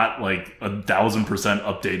 not, like, 1,000%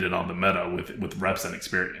 updated on the meta with reps and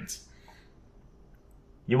experience.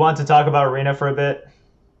 You want to talk about Arena for a bit?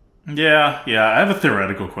 Yeah, I have a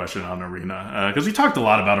theoretical question on Arena, because we talked a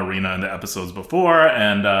lot about Arena in the episodes before,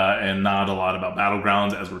 and not a lot about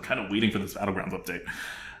Battlegrounds, as we're kind of waiting for this Battlegrounds update.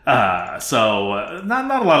 So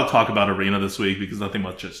not a lot of talk about Arena this week, because nothing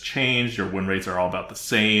much has changed. Your win rates are all about the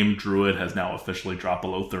same. Druid has now officially dropped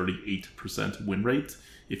below 38% win rate.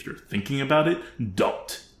 If you're thinking about it,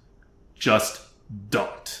 don't. Just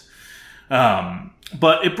don't.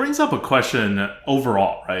 But it brings up a question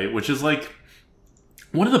overall, right? Which is like,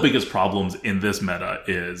 one of the biggest problems in this meta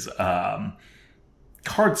is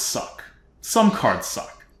cards suck. Some cards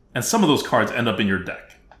suck. And some of those cards end up in your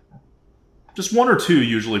deck. Just 1 or 2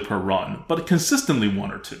 usually per run, but consistently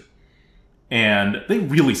 1 or 2. And they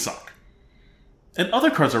really suck. And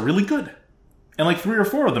other cards are really good. And like 3 or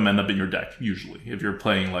 4 of them end up in your deck, usually, if you're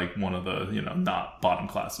playing like one of the, not bottom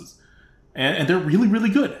classes. And they're really, really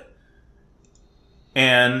good.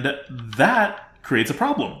 And that creates a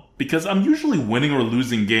problem. Because I'm usually winning or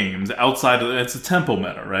losing games outside of, it's a tempo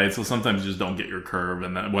meta, right? So sometimes you just don't get your curve,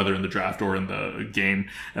 and then, whether in the draft or in the game,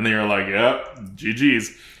 and then you're like,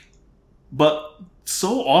 GG's. But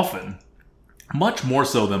so often, much more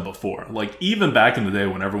so than before, like even back in the day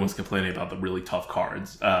when everyone's complaining about the really tough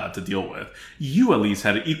cards to deal with, you at least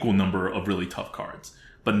had an equal number of really tough cards.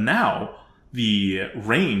 But now, the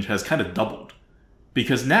range has kind of doubled.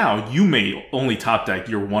 Because now you may only top deck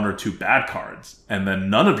your 1 or 2 bad cards, and then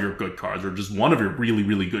none of your good cards, or just one of your really,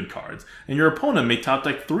 really good cards. And your opponent may top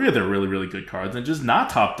deck 3 of their really, really good cards, and just not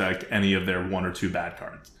top deck any of their 1 or 2 bad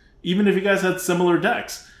cards. Even if you guys had similar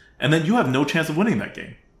decks. And then you have no chance of winning that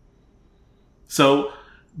game. So,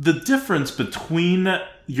 the difference between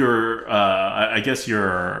your,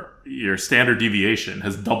 your standard deviation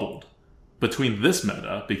has doubled between this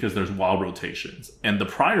meta, because there's wild rotations, and the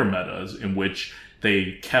prior metas in which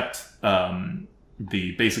they kept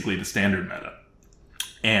basically the standard meta.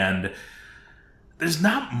 And there's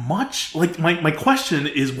not much, like, my question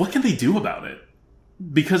is, what can they do about it?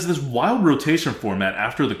 Because this wild rotation format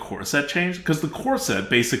after the core set changed, because the core set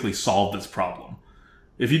basically solved this problem.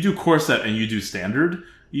 If you do core set and you do standard,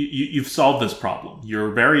 you've solved this problem.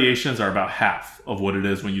 Your variations are about half of what it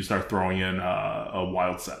is when you start throwing in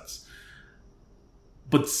wild sets.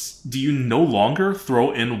 But do you no longer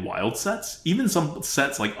throw in wild sets? Even some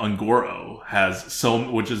sets like Ungoro has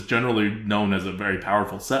which is generally known as a very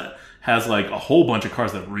powerful set, has like a whole bunch of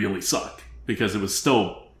cards that really suck, because it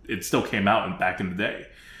still came out back in the day.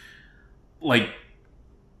 Like,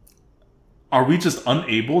 are we just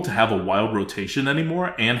unable to have a wild rotation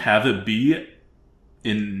anymore and have it be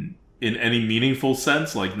in any meaningful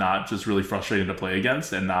sense, like not just really frustrating to play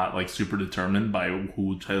against, and not like super determined by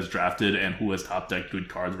who has drafted and who has top decked good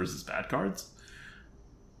cards versus bad cards?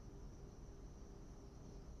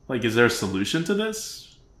 Like, is there a solution to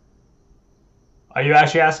this? Are you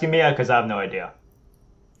actually asking me? Because I have no idea.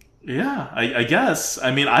 Yeah, I guess.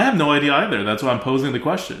 I mean, I have no idea either. That's why I'm posing the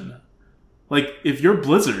question. Like, if you're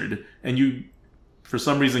Blizzard and you for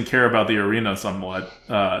some reason care about the arena somewhat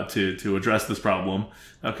to address this problem.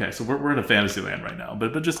 Okay, so we're in a fantasy land right now,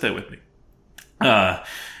 but just stay with me.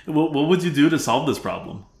 What would you do to solve this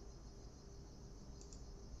problem?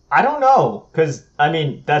 I don't know, because, I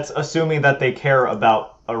mean, that's assuming that they care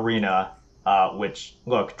about arena, which,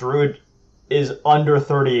 look, Druid is under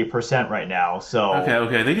 38% right now, so...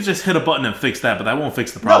 Okay, they could just hit a button and fix that, but that won't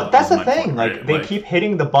fix the problem. No, that's the thing, point, like, right? they keep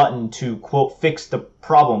hitting the button to, quote, fix the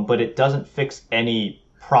problem, but it doesn't fix any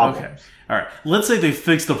problems. Okay, alright, let's say they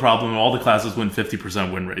fix the problem and all the classes win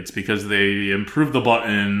 50% win rates because they improve the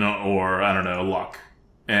button or, I don't know, luck,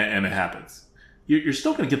 and it happens. You're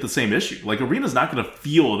still going to get the same issue. Like, Arena's not going to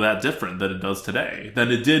feel that different than it does today,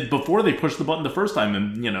 than it did before they pushed the button the first time.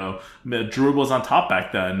 And, Druid was on top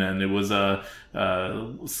back then, and it was a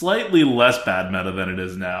slightly less bad meta than it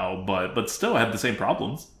is now, but still had the same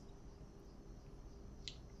problems.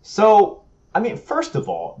 So, I mean, first of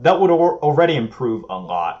all, that would already improve a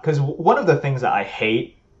lot. Because one of the things that I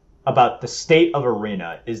hate about the state of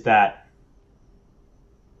Arena is that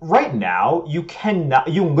right now, you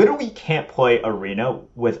literally can't play Arena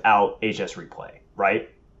without HS Replay, right?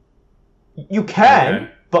 You can,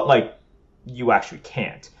 but, like, you actually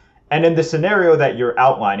can't. And in the scenario that you're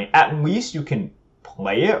outlining, at least you can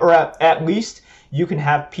play it, or at least you can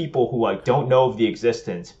have people who, like, don't know of the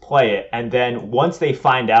existence play it, and then once they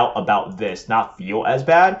find out about this, not feel as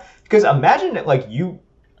bad. Because imagine it, like,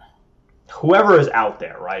 whoever is out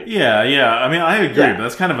there, right? Yeah. I mean, I agree, but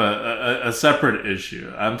that's kind of a separate issue.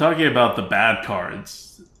 I'm talking about the bad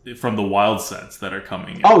cards from the wild sets that are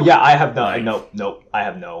coming in. Oh, yeah, I have I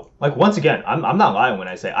have no. Like, once again, I'm not lying when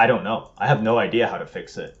I say I don't know. I have no idea how to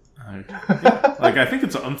fix it. Yeah. Like, I think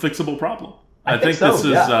it's an unfixable problem. I think so, this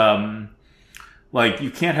is, like, you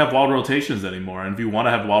can't have wild rotations anymore. And if you want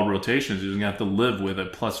to have wild rotations, you're going to have to live with a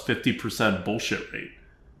plus 50% bullshit rate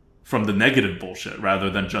from the negative bullshit rather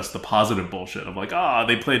than just the positive bullshit of like,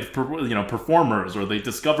 they played, performers, or they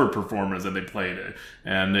discovered performers and they played it.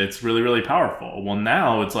 And it's really, really powerful. Well,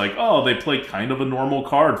 now it's like, they play kind of a normal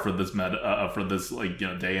card for this for this,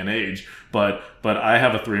 day and age. But I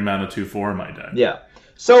have a 3-mana 2/4 in my deck. Yeah.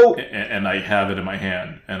 So, and I have it in my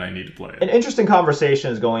hand, and I need to play it. An interesting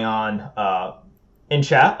conversation is going on in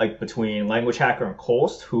chat, like between Language Hacker and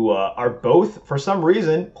Kolst, who are both, for some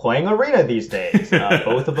reason, playing Arena these days.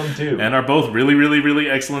 Both of them do. And are both really, really, really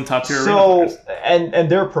excellent top-tier Arena players. And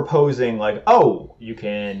they're proposing, like, you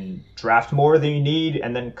can draft more than you need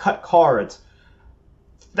and then cut cards.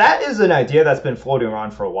 That is an idea that's been floating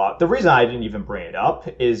around for a while. The reason I didn't even bring it up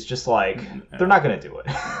is just like, they're not going to do it.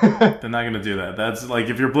 They're not going to do that. That's like,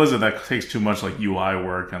 if you're Blizzard, that takes too much like UI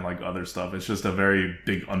work and like other stuff. It's just a very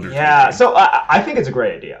big undertaking. Yeah, so I think it's a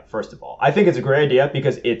great idea, first of all. I think it's a great idea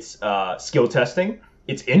because it's skill testing.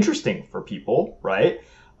 It's interesting for people, right?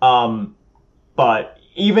 But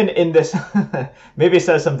even in this, maybe it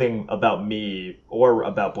says something about me or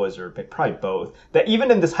about Blizzard, but probably both, that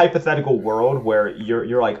even in this hypothetical world where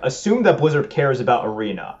you're like, assume that Blizzard cares about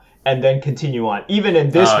Arena and then continue on. Even in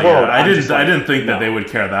this world, yeah. I didn't think that they would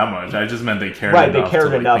care that much. I just meant they cared enough. Right, they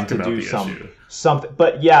cared enough to do something.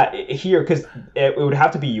 But yeah, here, because it would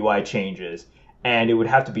have to be UI changes and it would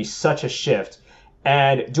have to be such a shift.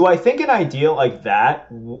 And do I think an idea like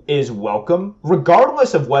that is welcome,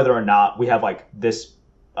 regardless of whether or not we have like this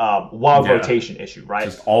wild rotation issue, right?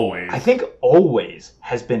 Just always. I think always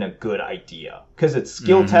has been a good idea because it's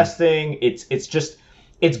skill testing. It's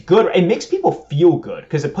good. It makes people feel good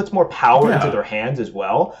because it puts more power into their hands as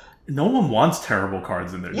well. No one wants terrible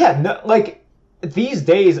cards in their deck. Yeah, no, like these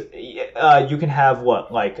days, you can have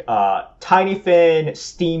Tiny Fin,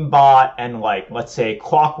 Steambot, and like let's say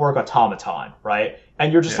Clockwork Automaton, right?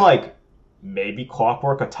 And you're just like, maybe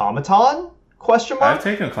Clockwork Automaton? Question mark? I've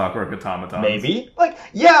taken Clockwork Automatons. Maybe. But...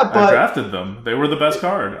 I drafted them. They were the best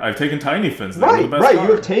card. I've taken Tiny Fins. They were the best card.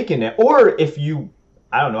 You have taken it. Or if you,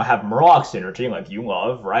 have Murloc synergy, like you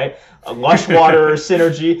love, right? A Lushwater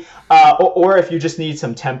synergy. Or if you just need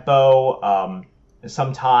some tempo,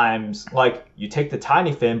 sometimes, you take the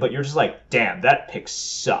Tiny Fin, but you're just like, damn, that pick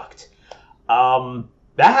sucked. That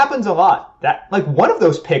happens a lot. That one of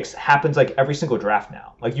those picks happens, every single draft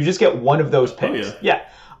now. You just get one of those picks. Oh, yeah.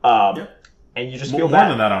 Yeah. And you just feel bad. More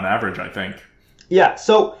than that on average, I think. Yeah,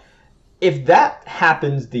 so if that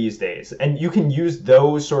happens these days, and you can use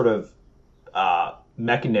those sort of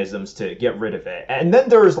mechanisms to get rid of it, and then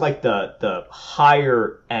there's the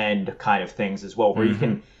higher end kind of things as well, where you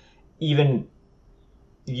can even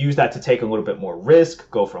use that to take a little bit more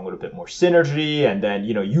risk, go for a little bit more synergy, and then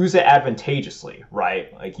use it advantageously,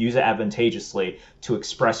 right? Use it advantageously to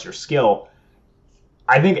express your skill.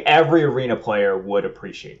 I think every Arena player would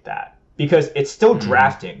appreciate that. because it's still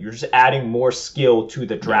drafting. You're just adding more skill to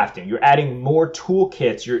the drafting. You're adding more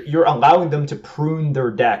toolkits. You're allowing them to prune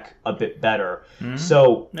their deck a bit better.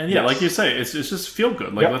 So and like you say, it's just feel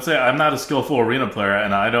good. Like let's say I'm not a skillful arena player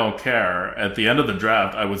and I don't care. At the end of the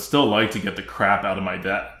draft, I would still like to get the crap out of my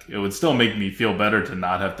deck. It would still make me feel better to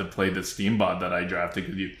not have to play the Steam bot that I drafted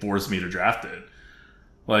because you forced me to draft it.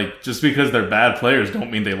 Like, just because they're bad players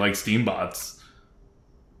don't mean they like Steam bots.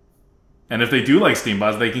 And if they do like Steam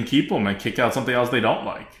bots, they can keep them and kick out something else they don't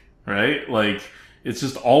like, right? Like, it's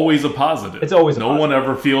just always a positive. It's always a positive. No one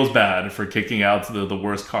ever feels bad for kicking out the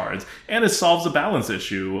worst cards. And it solves a balance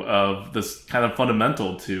issue of this kind of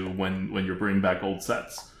fundamental to when you're bringing back old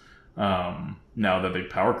sets. Now that they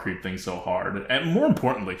power creep things so hard. And more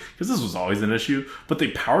importantly, because this was always an issue, but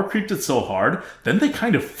they power creeped it so hard, then they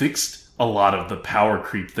kind of fixed a lot of the power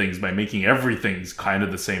creep things by making everything's kind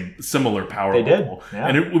of the similar power level. Yeah.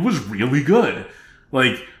 And it was really good.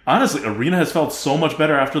 Like, honestly, Arena has felt so much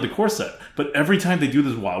better after the core set. But every time they do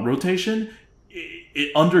this wild rotation,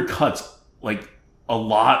 it undercuts, like, a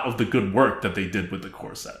lot of the good work that they did with the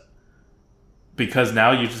core set. Because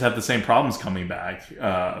now you just have the same problems coming back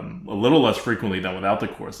a little less frequently than without the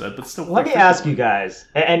core set, but still. Let me ask you guys,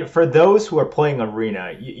 and for those who are playing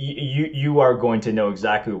Arena, you are going to know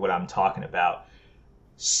exactly what I'm talking about.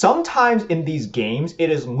 Sometimes in these games, it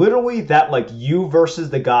is literally that, like, you versus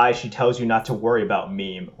the guy she tells you not to worry about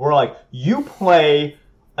meme, where, like, you play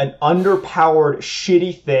an underpowered,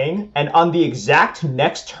 shitty thing, and on the exact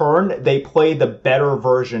next turn, they play the better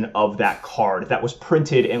version of that card that was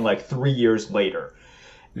printed in, like, 3 years later.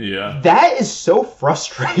 Yeah. That is so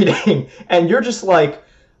frustrating. And you're just like,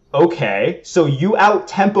 okay, so you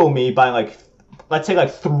out-tempo me by, like, let's say,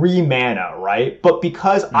 like, 3 mana, right? But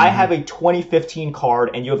because I have a 2015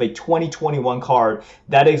 card and you have a 2021 card,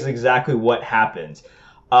 that is exactly what happens.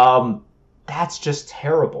 That's just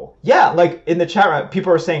terrible. Yeah, like in the chat,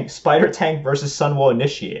 people are saying Spider Tank versus Sunwall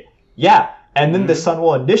Initiate. Yeah, and then the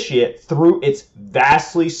Sunwall Initiate, through its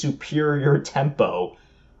vastly superior tempo,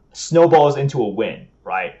 snowballs into a win,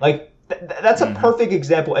 right? Like, that's a perfect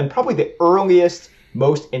example, and probably the earliest,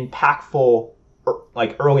 most impactful,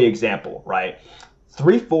 like, early example, right?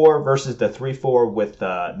 3-4 versus the 3-4 with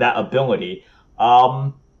that ability,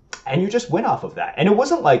 and you just win off of that. And it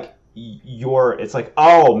wasn't like it's like,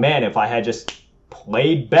 oh man, if I had just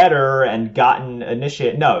played better and gotten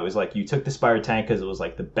Initiate. No, it was like you took the Spire Tank because it was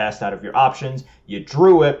like the best out of your options. You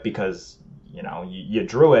drew it because, you know, you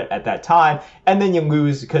drew it at that time, and then you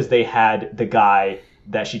lose because they had the guy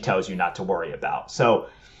that she tells you not to worry about. So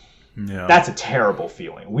that's a terrible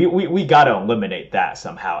feeling. We got to eliminate that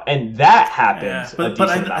somehow, and that happens. Yeah, but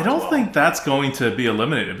I don't think that's going to be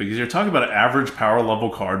eliminated, because you're talking about an average power level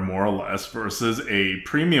card, more or less, versus a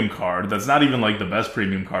premium card that's not even like the best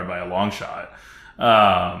premium card by a long shot.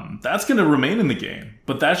 That's going to remain in the game,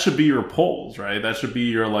 but that should be your polls, right? That should be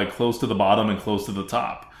your, like, close to the bottom and close to the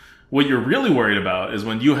top. What you're really worried about is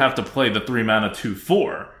when you have to play the 3 mana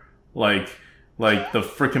 2/4, like the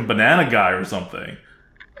freaking banana guy or something.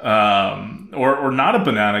 Or not a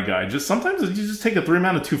banana guy. Just sometimes you just take a 3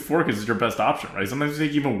 mana 2/4 because it's your best option, right? Sometimes you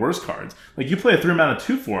take even worse cards. Like, you play a 3 mana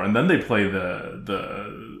 2/4 and then they play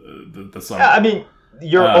the sun. Yeah, I mean,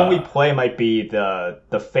 your only play might be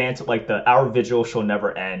the phantom, like the Our Vigil Shall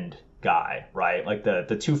Never End guy, right? Like the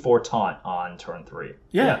 2/4 taunt on turn 3.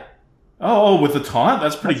 Yeah. Oh, with the taunt,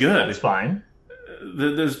 that's pretty good. That's fine.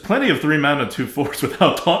 There's plenty of 3 mana 2/4s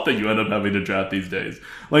without taunt that you end up having to draft these days.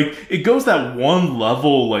 Like, it goes that one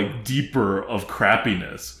level, like, deeper of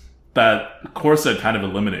crappiness that Core Set kind of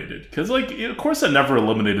eliminated. Because, like, Core Set never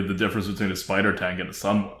eliminated the difference between a Spider Tank and a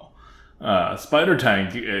Sunwell. Spider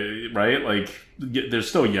Tank, right? Like, there's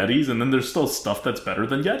still Yetis, and then there's still stuff that's better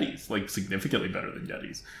than Yetis, like, significantly better than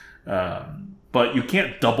Yetis. But you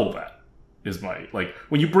can't double that. Is my, like,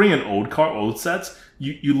 when you bring in old sets,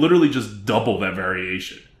 you literally just double that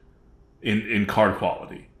variation in card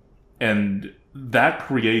quality, and that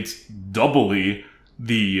creates doubly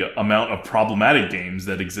the amount of problematic games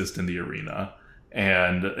that exist in the arena.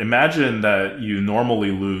 And imagine that you normally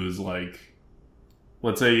lose, like,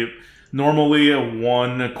 let's say normally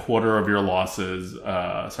 1/4 of your losses,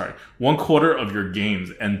 1/4 of your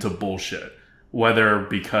games end to bullshit. Whether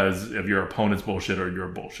because of your opponent's bullshit or your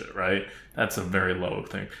bullshit, right? That's a very low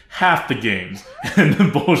thing. Half the games end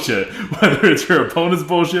in bullshit, whether it's your opponent's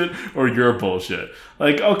bullshit or your bullshit.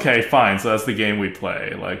 Like, okay, fine, so that's the game we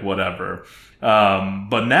play, like, whatever.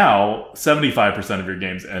 But now, 75% of your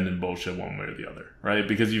games end in bullshit one way or the other, right?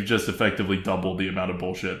 Because you've just effectively doubled the amount of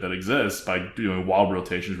bullshit that exists by doing wild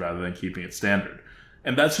rotations rather than keeping it standard.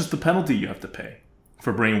 And that's just the penalty you have to pay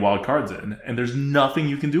for bringing wild cards in, and there's nothing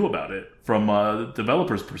you can do about it from a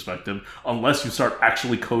developer's perspective unless you start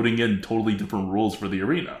actually coding in totally different rules for the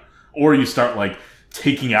arena, or you start like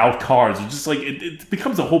taking out cards. It's just like it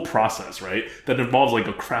becomes a whole process, right? That involves like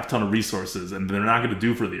a crap ton of resources, and they're not going to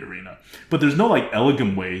do for the arena. But there's no like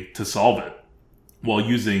elegant way to solve it while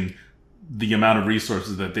using the amount of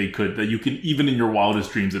resources that you can even in your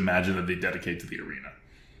wildest dreams imagine that they dedicate to the arena.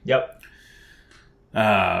 Yep.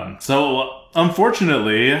 So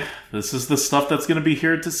unfortunately, this is the stuff that's going to be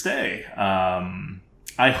here to stay.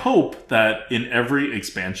 I hope that in every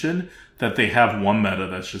expansion that they have one meta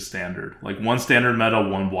that's just standard. Like one standard meta,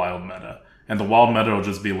 one wild meta. And the wild meta will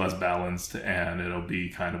just be less balanced and it'll be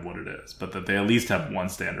kind of what it is. But that they at least have one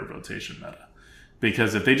standard rotation meta.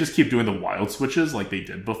 Because if they just keep doing the wild switches like they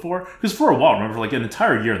did before, because for a while, remember, like an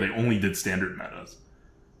entire year, they only did standard metas.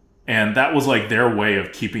 And that was like their way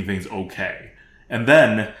of keeping things okay. And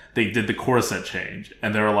then they did the core set change.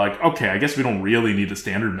 And they were like, okay, I guess we don't really need a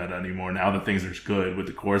standard meta anymore now that things are good with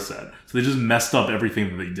the core set. So they just messed up everything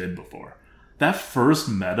that they did before. That first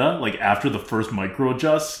meta, like after the first micro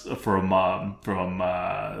adjust from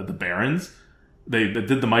the Barons, they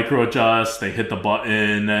did the micro adjust, they hit the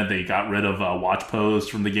button, they got rid of watch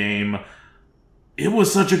post from the game. It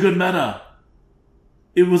was such a good meta.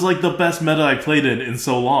 It was like the best meta I played in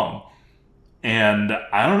so long. And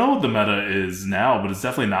I don't know what the meta is now, but it's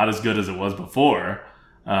definitely not as good as it was before.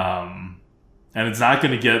 And it's not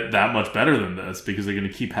going to get that much better than this because they're going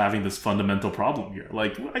to keep having this fundamental problem here.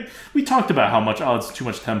 Like we talked about how much, it's too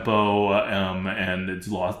much tempo and it's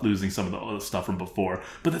losing some of the other stuff from before.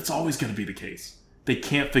 But that's always going to be the case. They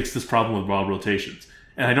can't fix this problem with wild rotations.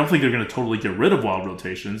 And I don't think they're going to totally get rid of wild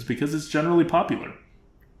rotations because it's generally popular.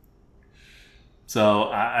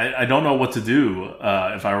 So I don't know what to do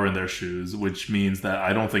if I were in their shoes, which means that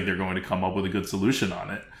I don't think they're going to come up with a good solution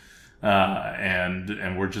on it.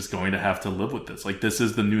 And we're just going to have to live with this. Like, this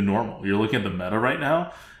is the new normal. You're looking at the meta right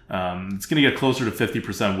now. It's going to get closer to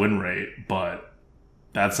 50% win rate, but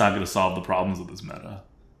that's not going to solve the problems of this meta.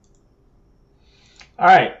 All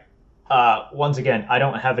right. Once again, I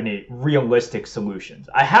don't have any realistic solutions.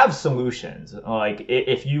 I have solutions. Like,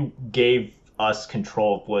 if you gave us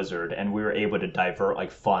control of Blizzard and we were able to divert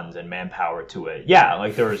like funds and manpower to it. Yeah,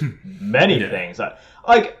 like there's many things.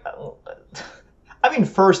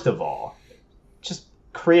 First of all, just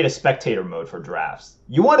create a spectator mode for drafts.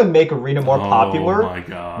 You want to make Arena more popular? My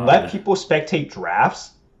God. Let people spectate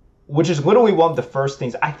drafts, which is literally one of the first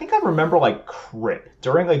things. I think I remember like Crip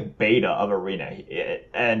during like beta of Arena,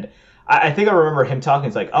 and I think I remember him talking.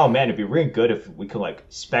 It's like, oh man, it'd be really good if we could like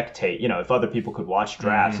spectate. You know, if other people could watch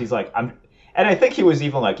drafts. He's like, and I think he was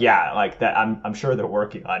even like, yeah, like that. I'm sure they're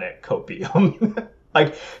working on it. Copium.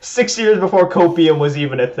 Like 6 years before Copium was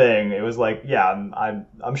even a thing, it was like, yeah,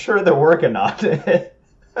 I'm sure they're working on it.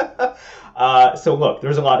 So look,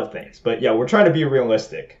 there's a lot of things, but yeah, we're trying to be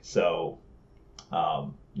realistic. So,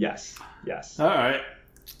 yes. All right.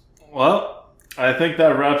 Well, I think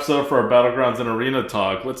that wraps up for our Battlegrounds and Arena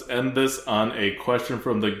talk. Let's end this on a question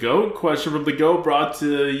from the GOAT. Question from the GOAT brought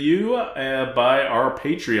to you by our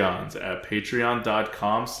Patreons at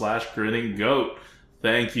patreon.com/grinninggoat.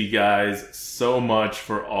 Thank you guys so much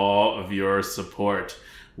for all of your support.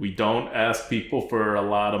 We don't ask people for a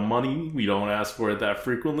lot of money. We don't ask for it that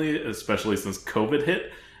frequently, especially since COVID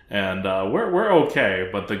hit. And we're okay,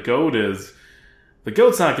 but the GOAT's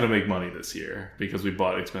not going to make money this year because we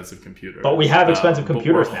bought expensive computers. But we have expensive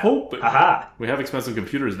computers now. We have expensive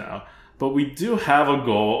computers now. But we do have a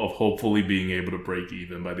goal of hopefully being able to break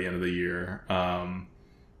even by the end of the year.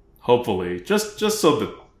 Hopefully. Just so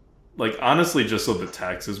that... Like, honestly, just so the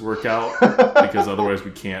taxes work out, because otherwise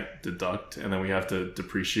we can't deduct, and then we have to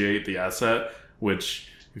depreciate the asset, which,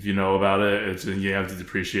 if you know about it, you have to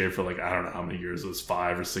depreciate for, like, I don't know how many years, it was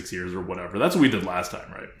 5 or 6 years or whatever. That's what we did last time,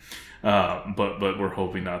 right? But we're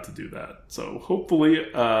hoping not to do that. So hopefully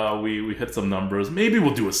we hit some numbers. Maybe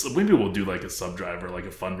we'll do like a sub drive or like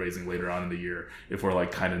a fundraising later on in the year if we're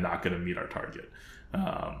like kind of not going to meet our target.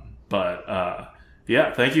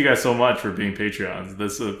 Yeah, thank you guys so much for being Patreons.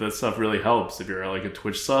 That stuff really helps. If you're like a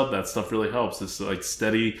Twitch sub, that stuff really helps. It's like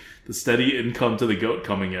the steady income to the GOAT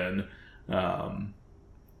coming in.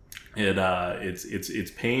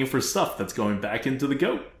 It's paying for stuff that's going back into the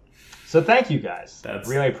GOAT. So thank you guys. That's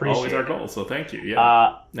really appreciate always our goal. So thank you.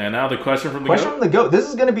 Yeah. And now the question from the GOAT. This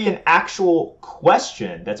is going to be an actual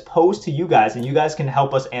question that's posed to you guys, and you guys can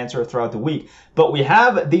help us answer it throughout the week. But we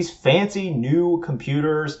have these fancy new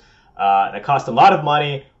computers that cost a lot of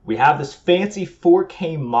money. We have this fancy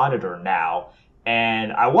 4K monitor now,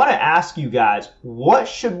 And I want to ask you guys, what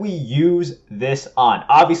should we use this on?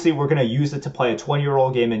 Obviously, we're going to use it to play a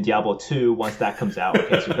 20-year-old game in Diablo 2 once that comes out.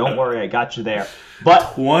 Okay, so don't worry, I got you there.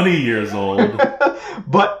 But 20 years old.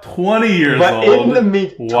 but 20 years but old. In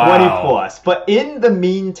the 20 plus. But in the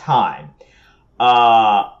meantime,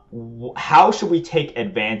 how should we take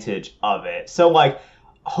advantage of it? So, like,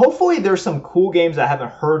 hopefully there's some cool games I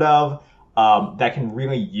haven't heard of that can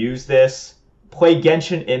really use this. Play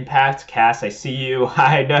Genshin Impact, Cass. I see you.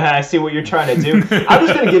 I know. I see what you're trying to do. I'm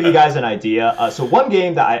just going to give you guys an idea. So one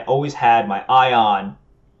game that I always had my eye on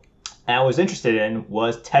and I was interested in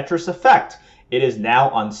was Tetris Effect. It is now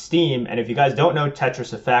on Steam. And if you guys don't know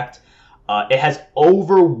Tetris Effect, it has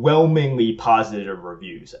overwhelmingly positive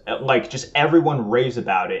reviews. Like, just everyone raves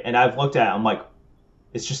about it. And I've looked at it. I'm like,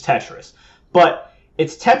 it's just Tetris. But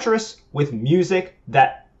it's Tetris with music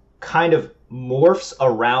that kind of morphs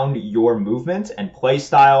around your movements and play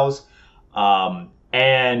styles, and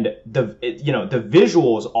the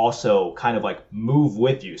visuals also kind of like move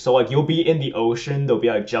with you. So like you'll be in the ocean, there'll be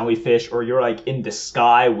like jellyfish, or you're like in the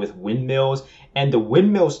sky with windmills, and the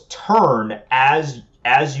windmills turn as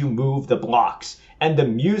you move the blocks, and the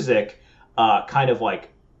music kind of like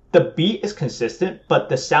the beat is consistent, but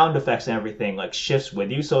the sound effects and everything like shifts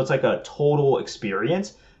with you, so it's like a total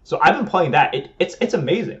experience. So I've been playing that. It's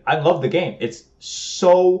amazing. I love the game. It's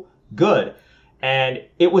so good. And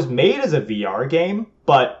it was made as a VR game,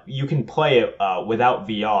 but you can play it without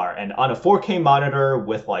VR. And on a 4K monitor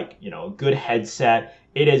with like, a good headset,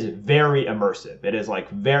 it is very immersive. It is like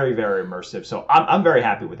very, very immersive. So I'm very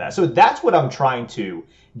happy with that. So that's what I'm trying to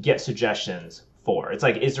get suggestions for. It's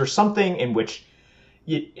like, is there something in which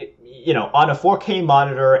on a 4K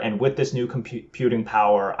monitor and with this new computing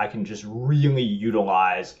power, I can just really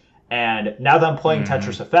utilize. And now that I'm playing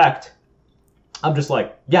Tetris Effect, I'm just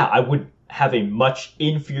like, yeah, I would have a much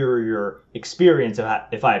inferior experience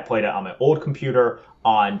if I had played it on my old computer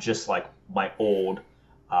on just like my old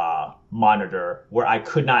monitor, where I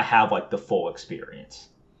could not have like the full experience.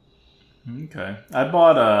 Okay. I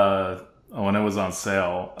bought, when it was on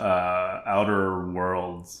sale, Outer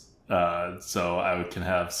Worlds, so I can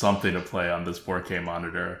have something to play on this 4K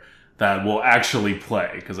monitor that will actually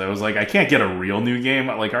play. Because I was like, I can't get a real new game.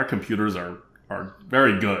 Like, our computers are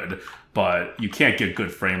very good, but you can't get good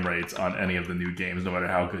frame rates on any of the new games, no matter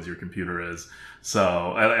how good your computer is.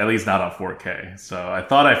 So, at least not on 4K. So, I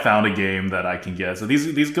thought I found a game that I can get. So,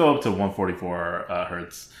 these go up to 144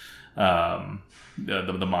 hertz.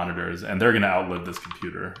 The monitors, and they're going to outlive this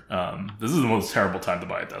computer. This is the most terrible time to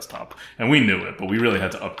buy a desktop, and we knew it, but we really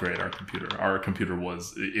had to upgrade our computer. Our computer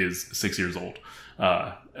is 6 years old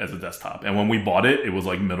as a desktop, and when we bought it, it was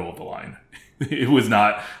like middle of the line. It was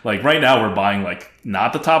not like, right now we're buying like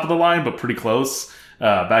not the top of the line, but pretty close.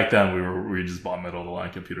 Back then we just bought middle of the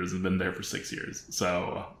line computers and been there for 6 years,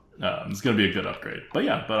 so it's going to be a good upgrade. But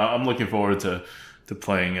I'm looking forward to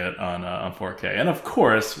playing it on 4K. And of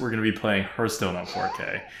course, we're going to be playing Hearthstone on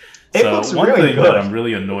 4K. It looks one really thing good. that I'm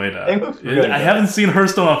really annoyed at, I haven't seen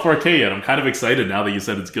Hearthstone on 4K yet. I'm kind of excited now that you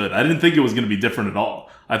said it's good. I didn't think it was going to be different at all.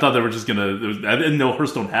 I thought they were just going to... I didn't know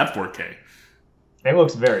Hearthstone had 4K. It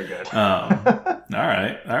looks very good. All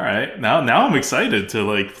right. Now I'm excited to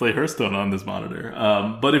like play Hearthstone on this monitor.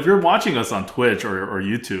 But if you're watching us on Twitch or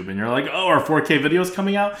YouTube and you're like, oh, our 4K videos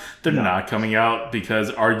coming out? They're not coming out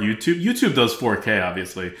because our YouTube does 4K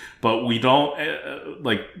obviously, but we don't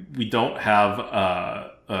have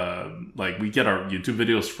we get our YouTube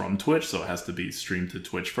videos from Twitch, so it has to be streamed to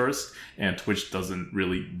Twitch first, and Twitch doesn't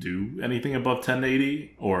really do anything above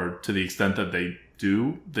 1080, or to the extent that they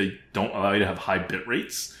don't allow you to have high bit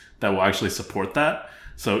rates that will actually support that.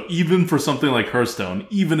 So even for something like Hearthstone,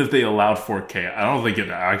 even if they allowed 4K, I don't think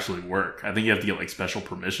it'd actually work. I think you have to get like special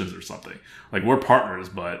permissions or something. Like, we're partners,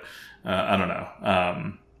 but I don't know.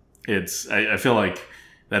 I feel like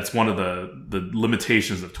that's one of the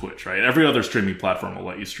limitations of Twitch, right? Every other streaming platform will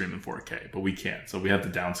let you stream in 4K, but we can't. So we have to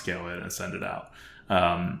downscale it and send it out.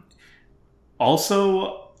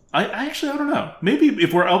 Also, I don't know. Maybe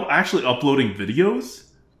if we're actually uploading videos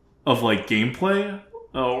of like gameplay,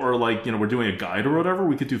 or like, we're doing a guide or whatever,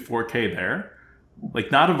 we could do 4K there.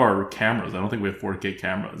 Like, not of our cameras. I don't think we have 4K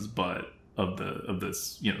cameras, but of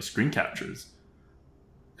this, screen captures.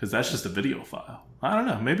 Because that's just a video file. I don't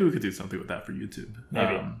know. Maybe we could do something with that for YouTube.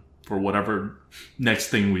 Maybe. For whatever next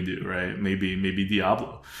thing we do, right? Maybe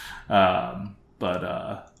Diablo.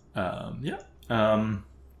 But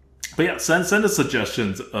yeah, send us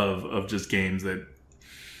suggestions of just games that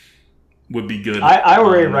would be good. I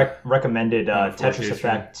already recommended Tetris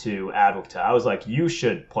Effect to ADWCTA. I was like, you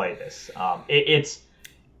should play this. It's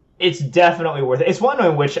it's definitely worth it. It's one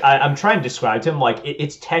in which I'm trying to describe to him like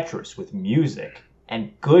it's Tetris with music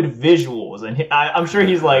and good visuals, and I'm sure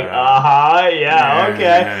he's like, yeah,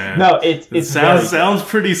 okay. No, it sounds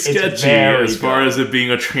pretty sketchy as far as it being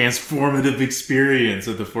a transformative experience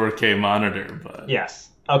with the 4K monitor. But yes,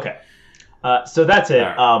 okay. So that's it.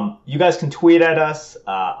 Right. You guys can tweet at us.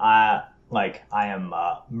 I am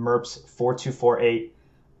Merps4248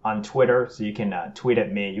 on Twitter, so you can tweet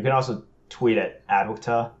at me. You can also tweet at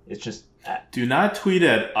ADWCTA. It's just do not tweet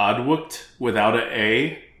at ADWCTA without an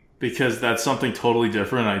A, because that's something totally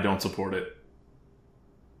different and I don't support it.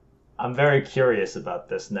 I'm very curious about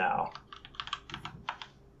this now.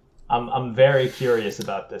 I'm very curious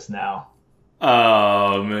about this now.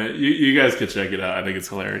 Man, you guys can check it out. I think it's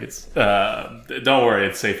hilarious. Don't worry,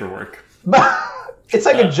 it's safe for work. It's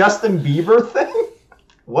like a Justin Bieber thing?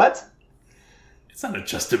 What? It's not a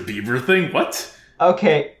Justin Bieber thing. What?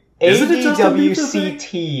 Okay,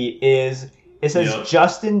 ADWCT it says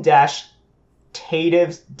Justin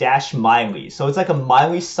Tative Miley. So it's like a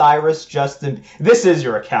Miley Cyrus Justin. This is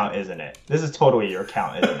your account, isn't it? This is totally your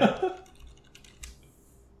account, isn't it?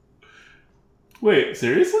 Wait,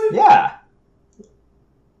 seriously? Yeah.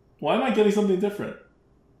 Why am I getting something different?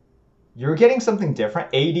 You're getting something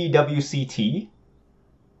different? ADWCT?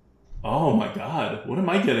 Oh my god. What am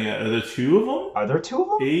I getting at? Are there two of them? Are there two of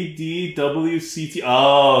them? ADWCT.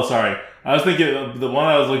 Oh, sorry. I was thinking the one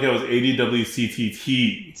I was looking at was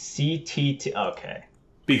ADWCTT. CTT. Okay.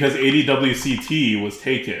 Because ADWCT was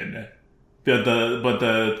taken. But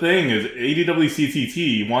the thing is,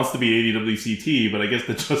 ADWCTT wants to be ADWCT, but I guess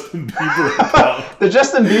the Justin Bieber account... the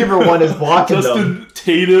Justin Bieber one is blocking them. Justin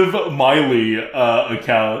Tative Miley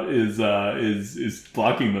account is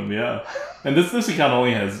blocking them, yeah. And this account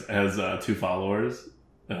only has 2 followers,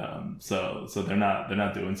 so they're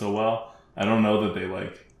not doing so well. I don't know that they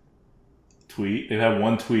tweet. They've had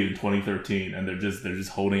one tweet in 2013, and they're just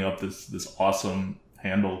holding up this awesome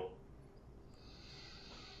handle.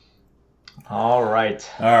 All right.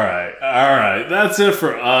 That's it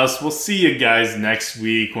for us. We'll see you guys next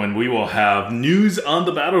week when we will have news on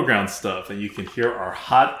the Battleground stuff, and you can hear our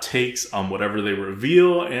hot takes on whatever they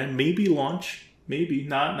reveal and maybe launch. Maybe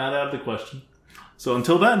not out of the question. So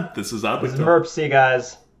until then, this is ADWCTA. This is Merp. See you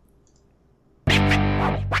guys.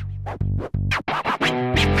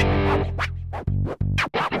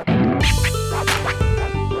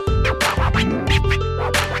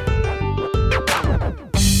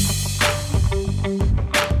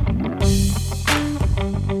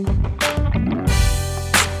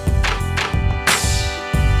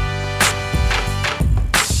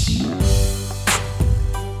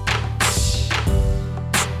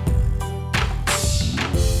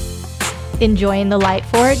 Enjoying the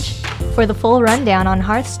Lightforge? For the full rundown on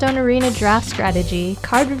Hearthstone Arena draft strategy,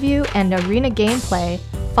 card review, and arena gameplay,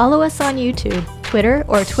 follow us on YouTube, Twitter,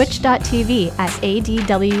 or twitch.tv at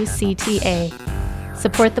ADWCTA.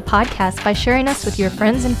 Support the podcast by sharing us with your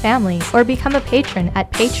friends and family, or become a patron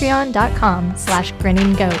at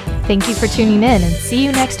patreon.com/grinninggoat. Thank you for tuning in, and see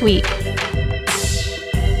you next week.